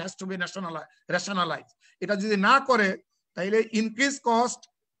মধ্যে rate has to B rationalise. এটা যদি না করে তাইলে increase cost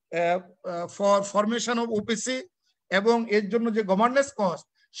for formation of OPC এবং এর জন্য যে গভর্নেন্স কস্ট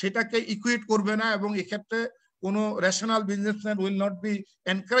সেটাকে ইকুইট করবে না, এবং এক্ষেত্রে কোনো rational businessman will not be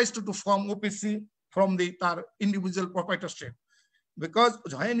encouraged to form OPC from the তার individual proprietorship, because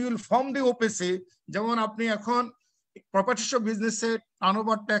when you will form the OPC, যেমন আপনি এখন proprietorship business এ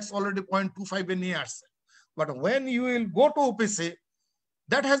turnover tax already 0.25 এ নিয়ে আসছে, but when you will go to OPC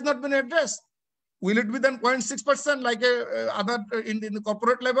that has not been addressed. Will it be then 0.6% like other in the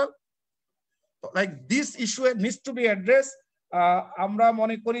corporate level? Like this issue needs to be addressed. আমরা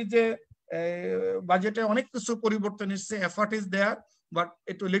মনে করি যে বাজেটে অনেক কিছু পরিবর্তন এসেছে, এফর্ট ইজ দেয়ার, বাট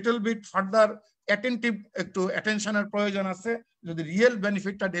একটু লিটল বিট ফার্দার অ্যাটেন্টিভ একটু অ্যাটেনশনের প্রয়োজন আছে যদি রিয়েল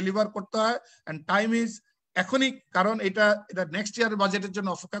বেনিফিটটা ডেলিভার করতে হয়। এন্ড টাইম ইজ এখনই, কারণ এটা নেক্সট ইয়ার বাজেটের জন্য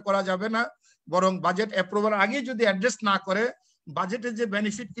অপেক্ষা করা যাবে না, বরং বাজেট অ্যাপ্রুভাল আগে যদি অ্যাড্রেস না করে বাজেটের যে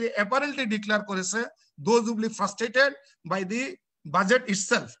বেনিফিটকে অ্যাপারেন্টলি ডিক্লেয়ার করেছে, those will be frustrated by the budget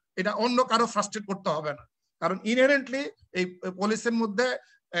itself, এটা অন্য কারো ফ্রাস্ট্রেট করতে হবে না, কারণ ইনহেরেন্টলি এই পলিসির মধ্যে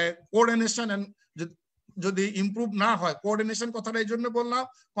কোঅর্ডিনেশন যদি ইমপ্রুভ না হয়, কোঅর্ডিনেশন কথাটা এই জন্য বললাম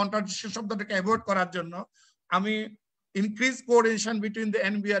কন্ট্রাডিকশন শব্দটাকে অ্যাভয়েড করার জন্য, আমি increase coordination between the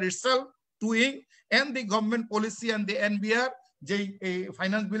NBR itself টুইং and the government policy and the NBR, যেই এই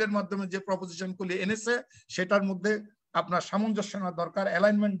ফাইন্যান্স বিলের মাধ্যমে যে প্রপোজিশনগুলি এনেছে সেটার মধ্যে আপনার সামঞ্জস্য দরকার,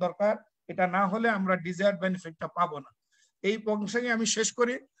 অ্যালাইনমেন্ট দরকার। এটা না হলে আমরা ডিজায়ার্ড বেনিফিটটা পাবো না। এই প্রসঙ্গে আমি শেষ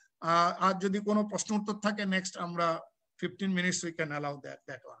করি। আর যদি কোনো প্রশ্ন উত্তর থাকে নেক্সট আমরা 15 minutes we can allow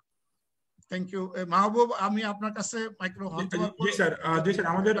that one. Thank you. মাহবুব, আমি আপনার কাছে মাইক্রোফোন। জি স্যার, জি স্যার,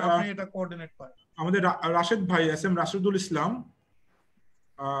 আমাদের আপনি এটা কোঅর্ডিনেট করেন। আমাদের রাশেদ ভাই, এসএম রাশিদুল ইসলাম।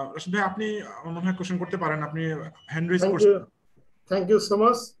 রাশেদ ভাই, আপনি আমার মনে হয় কোশ্চেন করতে পারেন, আপনি হ্যান্ড রেজ করছেন। Thank you so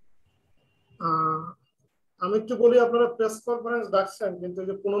much. আমি একটু বলি, আপনারা প্রেস কনফারেন্স ডাকছেন কিন্তু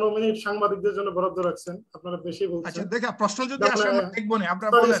যে 15 মিনিট সাংবাদিকদের জন্য বরাদ্দ রাখছেন, আপনারা বেশি বলছেন। আচ্ছা দেখা প্রশ্ন যদি আসে আমরা দেখব না,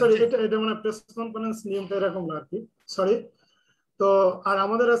 আপনারা বলেন। সরি, এটা মানে প্রেস কনফারেন্স নিয়মটা এরকম না আর কি, সরি। তো আর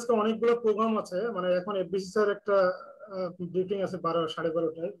আমাদের আজকে অনেকগুলো প্রোগ্রাম আছে, মানে এখন এফবিসি স্যার একটা ব্রিফিং আছে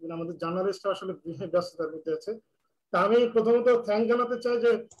 12:30টায়, আমাদের জার্নালিস্ট আসলে ব্যস্ততার মধ্যে আছে। তা আমি প্রথমত থ্যাংক জানাতে চাই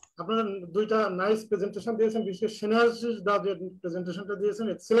যে আপনারা দুইটা নাইস প্রেজেন্টেশন দিয়েছেন, বিশেষ করে সিনার্জিস দা যে প্রেজেন্টেশনটা দিয়েছেন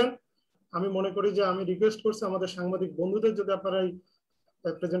এক্সেলেন্ট। আমি মনে করি যে আমি রিকোয়েস্ট করছি আমাদের সাংবাদিক বন্ধুদের যদি আপনারা এই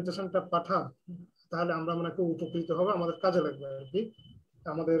প্রেজেন্টেশনটা পাঠান তাহলে আমরা মনে খুব উপকৃত হব, আমাদের কাজে লাগবে আর কি।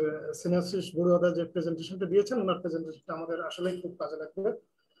 আমাদের সিনিয়র বড়ুয়াদা যে প্রেজেন্টেশনটা দিয়েছেন ওনার প্রেজেন্টেশনটা আমাদের আসলে খুব কাজে লাগবে।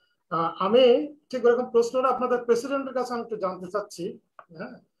 আমি ঠিক এরকম প্রশ্নটা আপনাদের প্রেসিডেন্টের কাছে আমি একটু জানতে চাচ্ছি।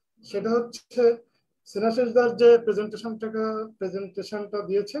 হ্যাঁ, সেটা হচ্ছে সিনাসিসদার যে প্রেজেন্টেশনটা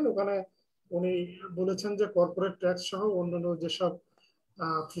দিয়েছেন ওখানে উনি বলেছেন যে কর্পোরেট ট্যাক্স সহ অন্যান্য যেসব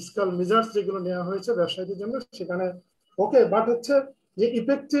ফিসকাল মেজার্স যেগুলো নেওয়া হয়েছে ব্যবসায়ীদের জন্য সেখানে ওকে, বাট হচ্ছে যে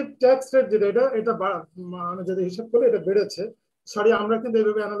ইফেক্টিভ ট্যাক্স রেট যেটা এটা মানে যদি হিসাব করে এটা বেড়েছে। সরি, আমরা কিন্তু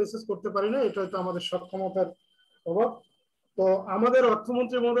এইভাবে অ্যানালিসিস করতে পারি না, এটা হয়তো আমাদের সক্ষমতার অভাব। তো আমাদের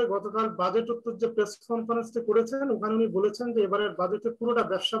অর্থমন্ত্রী মহোদয় গতকাল বাজেট উত্তর যে প্রেস কনফারেন্সটি করেছেন ওখানে উনি বলেছেন যে এবারের বাজেটে পুরোটা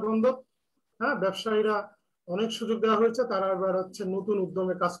ব্যবসা বন্ধ। হ্যাঁ, ব্যবসায়ীরা অনেক সুযোগ দেওয়া হয়েছে, তারা এবার হচ্ছে নতুন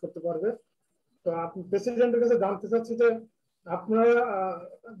উদ্যমে কাজ করতে পারবে। তো আপনি প্রেসিডেন্টের কাছে জানতে চাচ্ছি যে আপনারা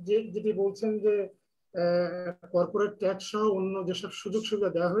যেটি বলছেন যে কর্পোরেট ট্যাক্স সহ অন্য যেসব সুযোগ সুবিধা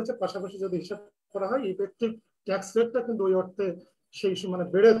দেওয়া হয়েছে পাশাপাশি যদি হিসাব করা হয় ইফেক্টিভ ট্যাক্স রেটটা কিন্তু ওই অর্থে সেই মানে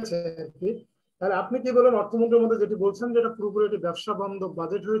বেড়েছে আর কি। তাহলে আপনি কি বলেন অর্থমন্ত্রীর মধ্যে যেটি বলছেন যে এটা পুরোপুরি একটি ব্যবসা বন্ধ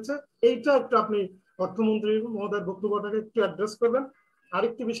বাজেট হয়েছে, এইটা একটু আপনি অর্থমন্ত্রী মহোদয়ের বক্তব্যটাকে একটু অ্যাড্রেস করবেন।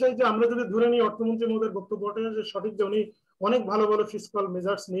 আরেকটি বিষয় যে আমরা যদি ধরে নিই অর্থমন্ত্রী মহোদয়ের বক্তব্যটা যে সঠিক, যে উনি অনেক ভালো ভালো ফিসকাল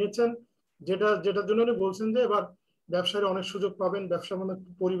মেজার্স নিয়েছেন, যেটার জন্য উনি বলছেন যে এবার ব্যবসায়ীরা অনেক সুযোগ পাবেন, ব্যবসা মানে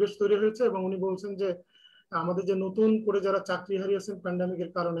পরিবেশ তৈরি হয়েছে, এবং উনি বলছেন যে আমাদের যে নতুন করে যারা চাকরি হারিয়েছেন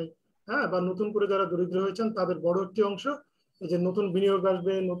প্যান্ডামিকের কারণে, হ্যাঁ, বা নতুন করে যারা দরিদ্র হয়েছেন তাদের বড় একটি অংশ এই যে নতুন বিনিয়োগ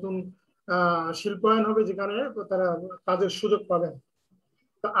আসবে, নতুন শিল্পায়ন হবে যেখানে তারা কাজের সুযোগ পাবেন।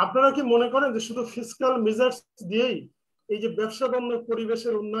 তো আপনারা কি মনে করেন যে শুধু ফিসকাল মেজার্স দিয়েই এই যে ব্যবসা বান্ধব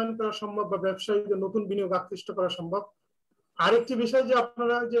পরিবেশের উন্নয়ন করা সম্ভব বা ব্যবসায়ীদের নতুন বিনিয়োগ আকৃষ্ট করা সম্ভব? আরেকটি বিষয় যে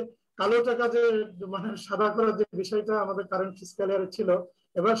আপনারা যে কালো টাকা যে মানে সাদা করার যে বিষয়টা আমাদের কারেন্ট ফিসকাল ইয়ারে ছিল,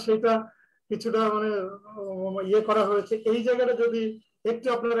 এবার সেটা কিছুটা মানে ইয়ে করা হয়েছে, এই জায়গাটা যদি একটু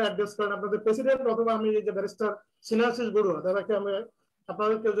আপনারা অ্যাড্রেস করেন আপনাদের প্রেসিডেন্ট অথবা আমি এই যে ব্যারিস্টার সিনাসিস বড়ুয়া তাদেরকে আমি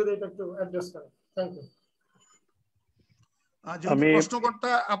আপনাদেরকে যদি এটা একটু অ্যাড্রেস করেন। Thank you. আমি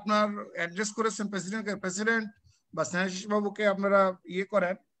প্রশ্নকর্তা আপনার অ্যাড্রেস করেছেন প্রেসিডেন্ট বা সিনাসিস বাবুকে আপনারা ইয়ে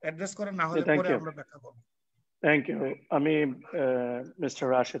করেন, অ্যাড্রেস করেন, না হলে পরে আমরা ব্যাখ্যা করব। Thank you. আমি মিস্টার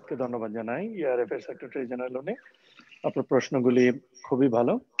রাশেদকে ধন্যবাদ জানাই, ইআরএফ-এর সেক্রেটারি জেনারেল। উনি আপনার প্রশ্নগুলি খুবই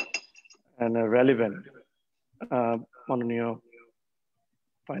ভালো এন্ড রেলিভেন্ট। মাননীয়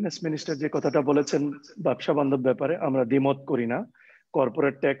ফাইন্যান্স মিনিস্টার যে কথাটা বলেছেন ব্যবসা বান্ধব ব্যাপারে, আমরা দ্বিমত করি না।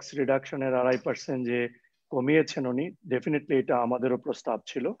 কর্পোরেট ট্যাক্স রিডাকশনের 2.5% যে কমিয়েছেন উনি, ডেফিনেটলি এটা আমাদেরও প্রস্তাব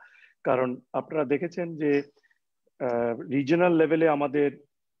ছিল। কারণ আপনারা দেখেছেন যে রিজিওনাল লেভেলে আমাদের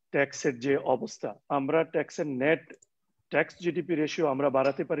ট্যাক্সের যে অবস্থা, আমরা ট্যাক্সের নেট ট্যাক্স জিডিপি রেশিও আমরা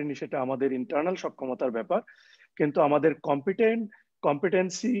বাড়াতে পারিনি, সেটা আমাদের ইন্টারনাল সক্ষমতার ব্যাপার। কিন্তু আমাদের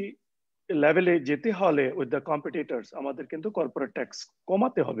কম্পিটেন্সি লেভেলে যেতে হলে উইথ দ্য কম্পিটিটরস আমাদের কিন্তু কর্পোরেট ট্যাক্স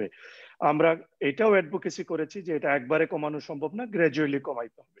কমাতে হবে। আমরা এটাও অ্যাডভোকেসি করেছি যে এটা একবারে কমানো সম্ভব না, গ্র্যাজুয়ালি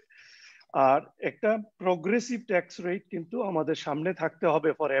কমাইতে হবে। আর একটা প্রোগ্রেসিভ ট্যাক্স রেট কিন্তু আমাদের সামনে থাকতে হবে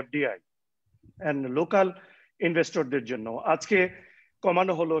ফর এফডিআই এন্ড লোকাল ইনভেস্টরদের জন্য। আজকে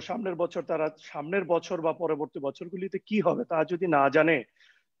কমানো হলো, সামনের বছর বা পরবর্তী বছরগুলিতে কি হবে তা যদি না জানে,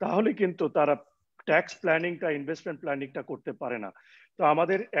 তাহলে কিন্তু তারা ট্যাক্স প্ল্যানিংটা, ইনভেস্টমেন্ট প্ল্যানিংটা করতে পারে না। তো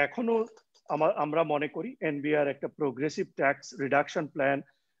আমাদের এখনো আমরা মনে করি এনবিআর একটা প্রোগ্রেসিভ ট্যাক্স রিডাকশন প্ল্যান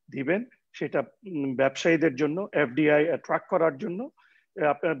দিবেন, সেটা ব্যবসায়ীদের জন্য, এফডিআই অ্যাট্রাক্ট করার জন্য।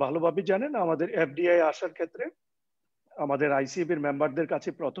 আপনারা ভালোভাবে জানেন আমাদের এফডিআই আসার ক্ষেত্রে আমাদের আইসিএবির মেম্বারদের কাছে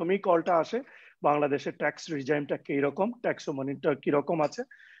প্রথমেই কলটা আসে বাংলাদেশের ট্যাক্স রিজাইমটা কিরকম, ট্যাক্স মনিটর কিরকম আছে।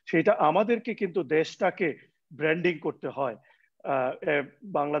 সেটা আমাদেরকে কিন্তু দেশটাকে ব্র্যান্ডিং করতে হয়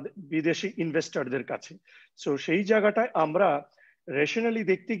বাংলাদেশ বিদেশি ইনভেস্টরদের কাছে। সো সেই জায়গাটায় আমরা রেশনালি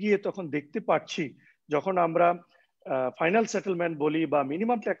দেখতে গিয়ে তখন দেখতে পাচ্ছি, যখন আমরা ফাইনাল সেটেলমেন্ট বলি বা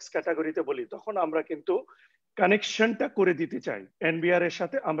মিনিমাম ট্যাক্স ক্যাটাগরিতে বলি, তখন আমরা কিন্তু কানেকশনটা করে দিতে চাই এনবিআর এর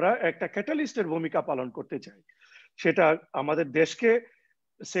সাথে। আমরা একটা ক্যাটালিস্টের ভূমিকা পালন করতে চাই। সেটা আমাদের দেশকে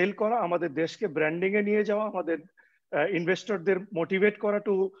সেল করা, আমাদের দেশকে ব্র্যান্ডিং এ নিয়ে যাওয়া, আমাদের ইনভেস্টরদের মোটিভেট করা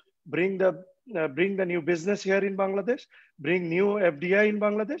two bring the new business here in Bangladesh, bring new FDI in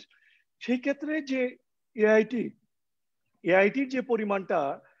Bangladesh. সেই ক্ষেত্রে যে এআইটির যে পরিমাণটা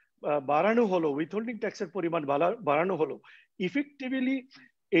বাড়ানো হলো, উইথহোল্ডিং ট্যাক্সের পরিমাণ বাড়ানো হলো, ইফেক্টিভলি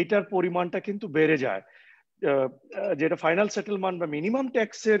এইটার পরিমাণটা কিন্তু বেড়ে যায়। যেটা ফাইনাল সেটেলমেন্ট বা মিনিমাম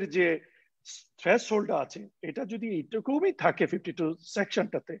ট্যাক্সের যে থ্রেশহোল্ডটা আছে, এটা যদি এইটুকুই থাকে 52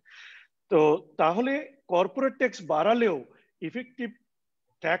 সেকশনটাতে, তো তাহলে corporate tax বাড়ালেও effective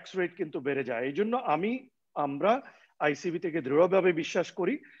tax rate কিন্তু বেড়ে যায়। এই জন্য আমরা আইসিবি থেকে দৃঢ়ভাবে বিশ্বাস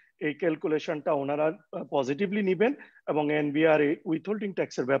করি এই ক্যালকুলেশনটা ওনারা পজিটিভলি নিবেন এবং এনবিআর এই উইথহোল্ডিং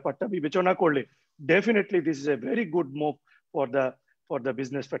ট্যাক্সের ব্যাপারটা বিবেচনা করলে definitely this is a very good move for the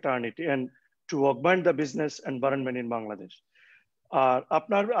business fraternity and two augment the business environment in Bangladesh. আর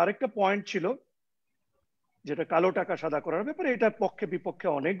আপনার আরেকটা পয়েন্ট ছিল যেটা কালো টাকা সাদা করার ব্যাপারে, এটার পক্ষে বিপক্ষে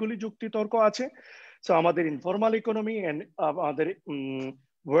অনেকগুলি যুক্তি তর্ক আছে। সো আমাদের ইনফরমাল ইকোনমি আমাদের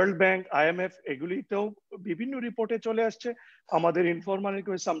ওয়ার্ল্ড ব্যাংক, আইএমএফ এগুলিতেও বিভিন্ন রিপোর্টে চলে আসছে আমাদের informal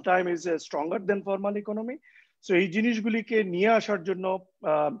economy sometime is stronger than formal economy. So এই জিনিসগুলিকে নিয়ে আসার জন্য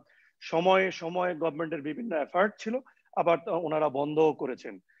সময়ে সময়ে গভর্নমেন্টের বিভিন্ন এফার্ট ছিল, আবার ওনারা বন্ধও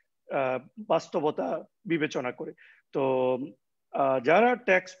করেছেন বাস্তবতা বিবেচনা করে। তো যারা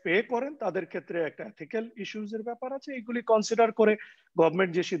ট্যাক্স পে করেন তাদের ক্ষেত্রে একটা এথিক্যাল ইস্যুজ এর ব্যাপার আছে, এগুলি কনসিডার করে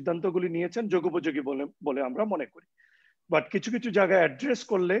গভর্নমেন্ট যে সিদ্ধান্তগুলি নিয়েছেন যুগোপযোগী বলে আমরা মনে করি। বাট কিছু কিছু জায়গায় অ্যাড্রেস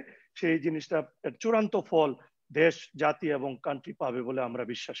করলে সেই জিনিসটা চূড়ান্ত ফল দেশ, জাতি এবং কান্ট্রি পাবে বলে আমরা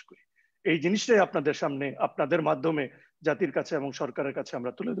বিশ্বাস করি। এই জিনিসটাই আপনাদের সামনে, আপনাদের মাধ্যমে জাতির কাছে এবং সরকারের কাছে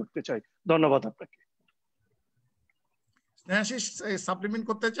আমরা তুলে ধরতে চাই। ধন্যবাদ আপনাকে। স্নেহাশিস সাপ্লিমেন্ট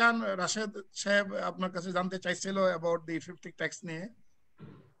করতে চান? রাশেদ সাহেব আপনার কাছে জানতে চাইছিল অ্যাবাউট দি ইফেক্টিভ ট্যাক্স নিয়ে।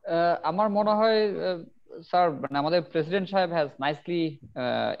 আমার মনে হয় স্যার, মানে আমাদের প্রেসিডেন্ট সাহেব has nicely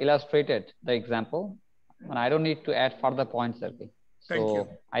illustrated the example, and I don't need to add further points আর কি। So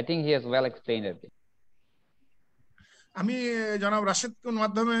I think he has well explained আর কি। আমি জনাব রাশেদের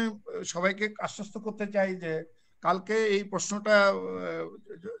মাধ্যমে সবাইকে আশ্বস্ত করতে চাই যে কালকে এই প্রশ্নটা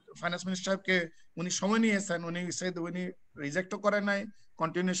ফাইন্যান্স মিনিস্টারকে উনি সময় নিয়েছেন, উনি রিজেক্টও করেন নাই,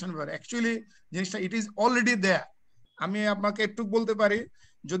 কন্টিনিউশন অ্যাকচুয়ালি জিনিসটা ইট ইজ অলরেডি দেয়ার। আমি আপনাকে একটু বলতে পারি,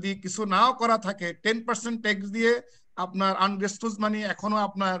 যদি কিছু নাও করা থাকে 10% ট্যাক্স দিয়ে আপনার আনডিসক্লোজড মানি এখনো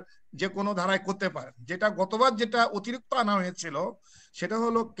আপনার যে কোনো ধারায় করতে পারেন। যেটা গতবার যেটা অতিরিক্ত আনা হয়েছিল সেটা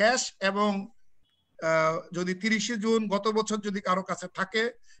হলো ক্যাশ এবং যদি 30 জুন গত বছর যদি কারো কাছে থাকে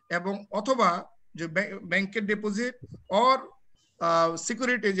এবং অথবা যে ব্যাংকের ডিপোজিট অর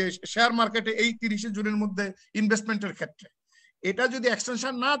সিকিউরিটি যে শেয়ার মার্কেটে এই 30 জুনের মধ্যে ইনভেস্টমেন্টের ক্ষেত্রে, এটা যদি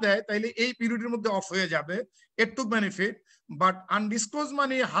এক্সটেনশন না দেয় তাহলে এই পিরিয়ডের মধ্যে অফ হয়ে যাবে, একটু বেনিফিট। বাট আনডিসক্লোজ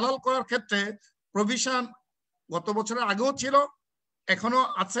মানি হালাল করার ক্ষেত্রে প্রভিশন গত বছরের আগেও ছিল, এখনো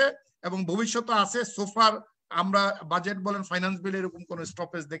আছে এবং ভবিষ্যতে আছে। সোফার আমরা বাজেট বলেন ফাইন্যান্স বিল এরকম কোনো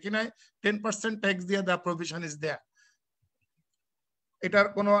স্টপেজ দেখি নাই 10% ট্যাক্স দিয়ে দেওয়া প্রভিশন ইজ দেয়ার এটার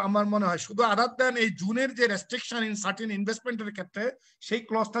কোনো আমার মনে হয় শুধু আদার দেন এই জুনের যে রেস্ট্রিকশন ইন সার্টেন ইনভেস্টমেন্টের ক্ষেত্রে সেই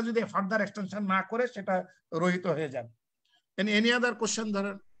ক্লজটা যদি ফার্দার এক্সটেনশন না করে সেটা রহিত হয়ে যাবে এনি আদার কোশ্চেন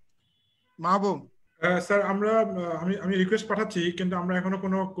ধরেন মাহবুব স্যার আমরা আমি রিকোয়েস্ট পাঠাচ্ছি কিন্তু আমরা এখনো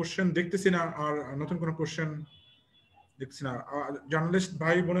কোনো কোশ্চেন দেখতেছি না আর নতুন কোনো কোশ্চেন দেখছি না জার্নালিস্ট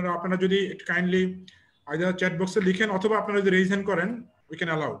ভাই বোনেরা আপনারা যদি একটু কাইন্ডলি আইদার চ্যাট বক্সে লিখেন অথবা আপনারা যদি রেইজ হ্যান্ড করেন উই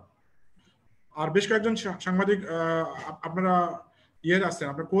ক্যান অ্যালাউ আর বেশ কয়েকজন সাংবাদিক আপনারা আছেন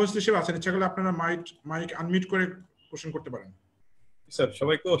আপনার কোস্ট হিসেবে আছেন ইচ্ছা করলে আপনারা মাইক আনমিউট করে কোশ্চেন করতে পারেন স্যার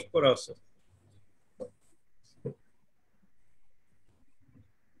সবাই কোস্ট করা আছে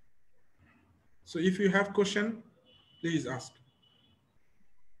So if you have question, please ask.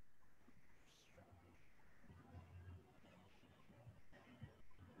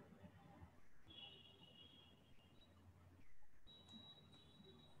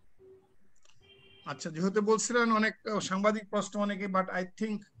 আচ্ছা যেহেতু বলছিলেন অনেক সাংবাদিক প্রশ্ন অনেকে but I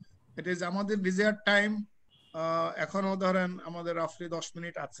think it is আমাদের ডিজায়ার টাইম এখনো ধরেন আমাদের রাফলি 10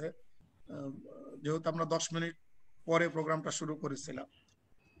 মিনিট আছে যেহেতু আমরা 10 মিনিট পরে প্রোগ্রামটা শুরু করেছিলাম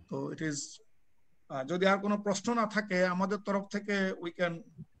তো ইট ইজ যদি আর কোনো প্রশ্ন না থাকে আমাদের তরফ থেকে we can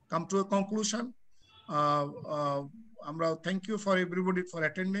come to A conclusion আমরা thank you for everybody for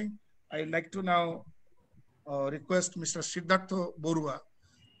attending I like to now request mister Siddharth Barua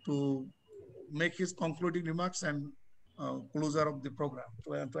two make his concluding remarks and closure of the program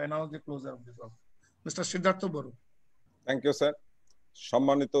to announce the closure of the program. Mr. Siddhartha Boru. Thank you, sir.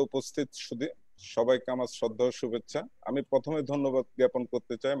 সম্মানিত উপস্থিত সুধী সবাইকে আমার শ্রদ্ধা ও শুভেচ্ছা আমি প্রথমে ধন্যবাদ জ্ঞাপন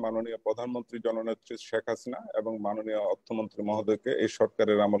করতে চাই মাননীয় প্রধানমন্ত্রী জননেত্রী শেখ হাসিনা এবং মাননীয় অর্থমন্ত্রী মহোদয়কে এই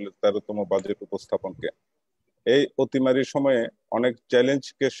সরকারের আমলের 13তম বাজেট উপস্থাপনকে এই অতিমারী সময়ে অনেক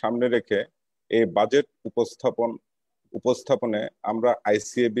চ্যালেঞ্জকে সামনে রেখে এই বাজেট উপস্থাপনে আমরা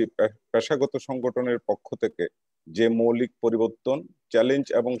আইসিএবি পেশাগত সংগঠনের পক্ষ থেকে যে মৌলিক পরিবর্তন চ্যালেঞ্জ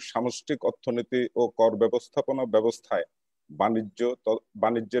এবং সামষ্টিক অর্থনীতি ও কর ব্যবস্থাপনা ব্যবস্থায়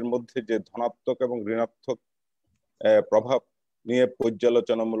বাণিজ্যের মধ্যে যে ধনাত্মক এবং ঋণাত্মক প্রভাব নিয়ে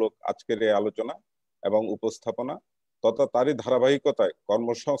পর্যালোচনামূলক আজকের এই আলোচনা এবং উপস্থাপনা তথা তারই ধারাবাহিকতায়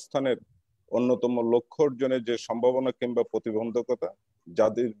কর্মসংস্থানের অন্যতম লক্ষ্য অর্জনের যে সম্ভাবনা কিংবা প্রতিবন্ধকতা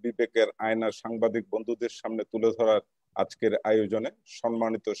যাদের বিবেকের আয়না সাংবাদিক বন্ধুদের সামনে তুলে ধরার আজকের আয়োজনে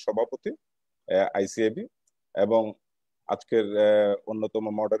সম্মানিত সভাপতি আইসিএবি এবং আজকের অন্যতম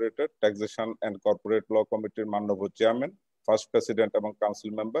মডারেটর ট্যাক্সেশন এন্ড কর্পোরেট ল কমিটির মাননীয় চেয়ারম্যান ফার্স্ট প্রেসিডেন্ট এবং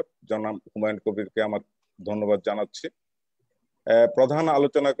কাউন্সিল মেম্বার জনাব হুমায়ুন কবিরকে আমার ধন্যবাদ জানাচ্ছি প্রধান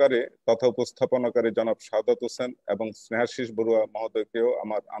আলোচনাকারী তথা উপস্থাপনাকারী জনাব শাহাদাত হোসেন এবং স্নেহাশিস বড়ুয়া মহোদয়কেও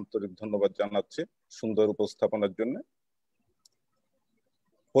আমার আন্তরিক ধন্যবাদ জানাচ্ছি সুন্দর উপস্থাপনার জন্য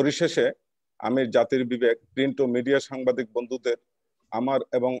পরিশেষে আমি জাতির বিবেক প্রিন্ট ও মিডিয়া সাংবাদিক বন্ধুদের আমার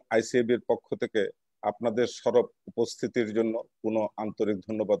এবং আইসিএবির পক্ষ থেকে আপনাদের সরব উপস্থিতির জন্য পুনঃ আন্তরিক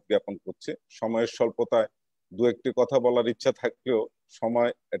ধন্যবাদ জ্ঞাপন করছি সময়ের স্বল্পতায় দু একটি কথা বলার ইচ্ছা থাকলেও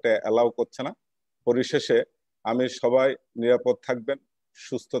সময় এটা অ্যালাউ করছে না পরিশেষে আমি সবাই নিরাপদ থাকবেন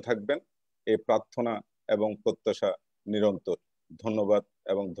সুস্থ থাকবেন এই প্রার্থনা এবং প্রত্যাশা নিরন্তর ধন্যবাদ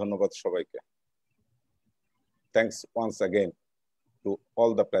এবং ধন্যবাদ সবাইকে thanks once again to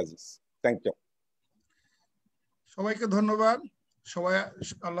all the presence thank you সবাইকে ধন্যবাদ সবাই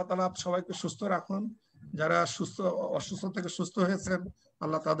আল্লাহ তাআলা সবাইকে সুস্থ রাখুন যারা অসুস্থ থেকে সুস্থ হয়েছেন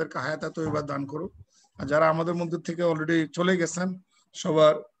আল্লাহ তাদেরকে হায়াতে তৈয়বা দান করুক আর যারা আমাদের মধ্যে থেকে অলরেডি চলে গেছেন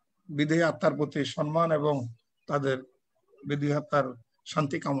সবার বিদেহী আত্মার প্রতি সম্মান এবং তাদের বিদেহী আত্মার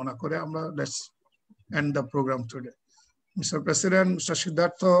শান্তি কামনা করে আমরা let's and the programme today mister president mister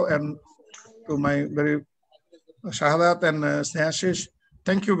Siddharth and to my very Shahadat and Snehashis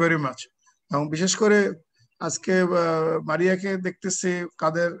thank you very much এবং বিশেষ করে আজকে মারিয়াকে দেখতেছি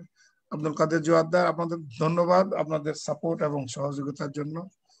আব্দুল কাদের জোয়ারদার আপনাদের ধন্যবাদ আপনাদের সাপোর্ট এবং সহযোগিতার জন্য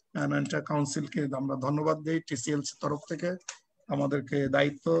এন্টার কাউন্সিলকে আমরা ধন্যবাদ দিই টিসিএল তরফ থেকে আমাদেরকে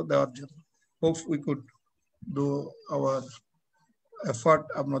দায়িত্ব দেওয়ার জন্য hope we could do our effort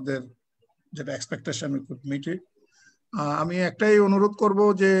আপনাদের যেটা এক্সপেকটেশন উই কুড মিট ইট আমি একটাই অনুরোধ করব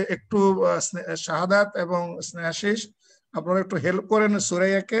যে একটু শাহাদাত এবং স্নেহাশিস আপনারা একটু হেল্প করেন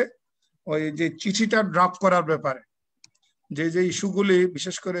সুরাইয়াকে ওই যে চিঠিটা ড্রাফট করার ব্যাপারে যে ইস্যুগুলি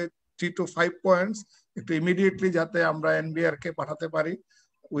বিশেষ করে 3 to 5 পয়েন্টস একটু ইমিডিয়েটলি যাতে আমরা এনবিআর কে পাঠাতে পারি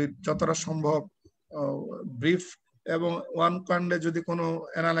উইথ যতটা সম্ভব ব্রিফ এবং ওয়ান কাইন্ডে যদি কোনো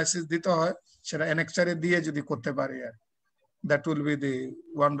অ্যানালাইসিস দিতে হয় সেটা অ্যানেক্সারে দিয়ে যদি করতে পারি আর that will be the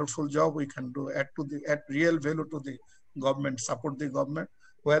wonderful job we can do add real value to the government support the government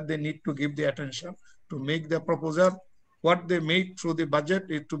where they need to give the attention to make the proposal what they made through the budget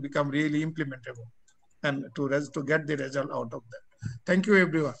is to become really implementable and to get the result out of that. Thank you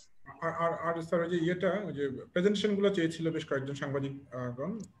everyone. R sir ওই যে ইয়েটা ওই যে presentation গুলো চেয়েছিল বেশ কয়েকজন সাংবাদিক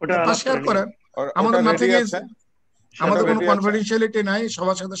গণ, ওটা শেয়ার করেন, আমাদের নাথিং ইজ, আমাদের কোনো কনফিডেন্সিয়ালিটি নাই,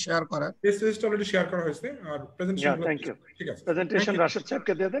 সবার সাথে শেয়ার করা। টেস্ট অলরেডি শেয়ার করা হয়েছে আর প্রেজেন্টেশন গুলো, থ্যাংক ইউ। ঠিক আছে, প্রেজেন্টেশন রাশেদ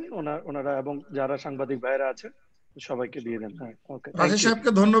সাহেবকে দিয়ে দেন, ওনারা এবং যারা সাংবাদিক ভাইরা আছে সবাইকে দিয়ে দেন। হ্যাঁ, ওকে, রাশেদ সাহেবকে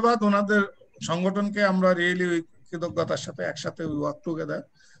ধন্যবাদ, ওনাদের সংগঠনকে আমরা রিয়েলি কৃতজ্ঞতার সাথে একসাথে ওয়ার্ক টুগেদার,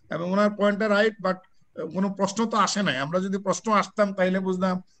 এবং ওনার পয়েন্টটা রাইট, বাট কোনো প্রশ্ন তো আসে নাই। আমরা যদি প্রশ্ন আসতাম তাইলে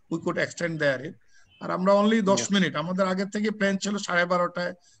বুঝলাম উই কুড এক্সটেন্ড দেয়ার ইট। আর আমরা অনলি 10 মিনিট, আমাদের আগের থেকে প্ল্যান ছিল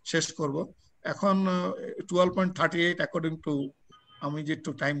 12:30টায় শেষ করব, এখন 12:38 অ্যাকর্ডিং টু আমি যে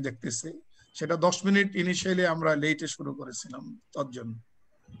একটু টাইম দেখতেছি, সেটা 10 মিনিট ইনিশিয়ালি আমরা লেটে শুরু করেছিলাম তার জন্য।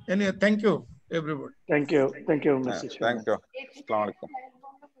 Anyway, thank you everybody. Thank you message, thank you, আসসালামু আলাইকুম।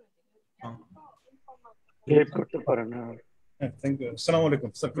 লিভ করতে পারেন। থ্যাংক ইউ, আসসালামু আলাইকুম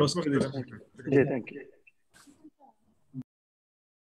স্যার, ক্লোজ করে দিন। জি, থ্যাংক ইউ।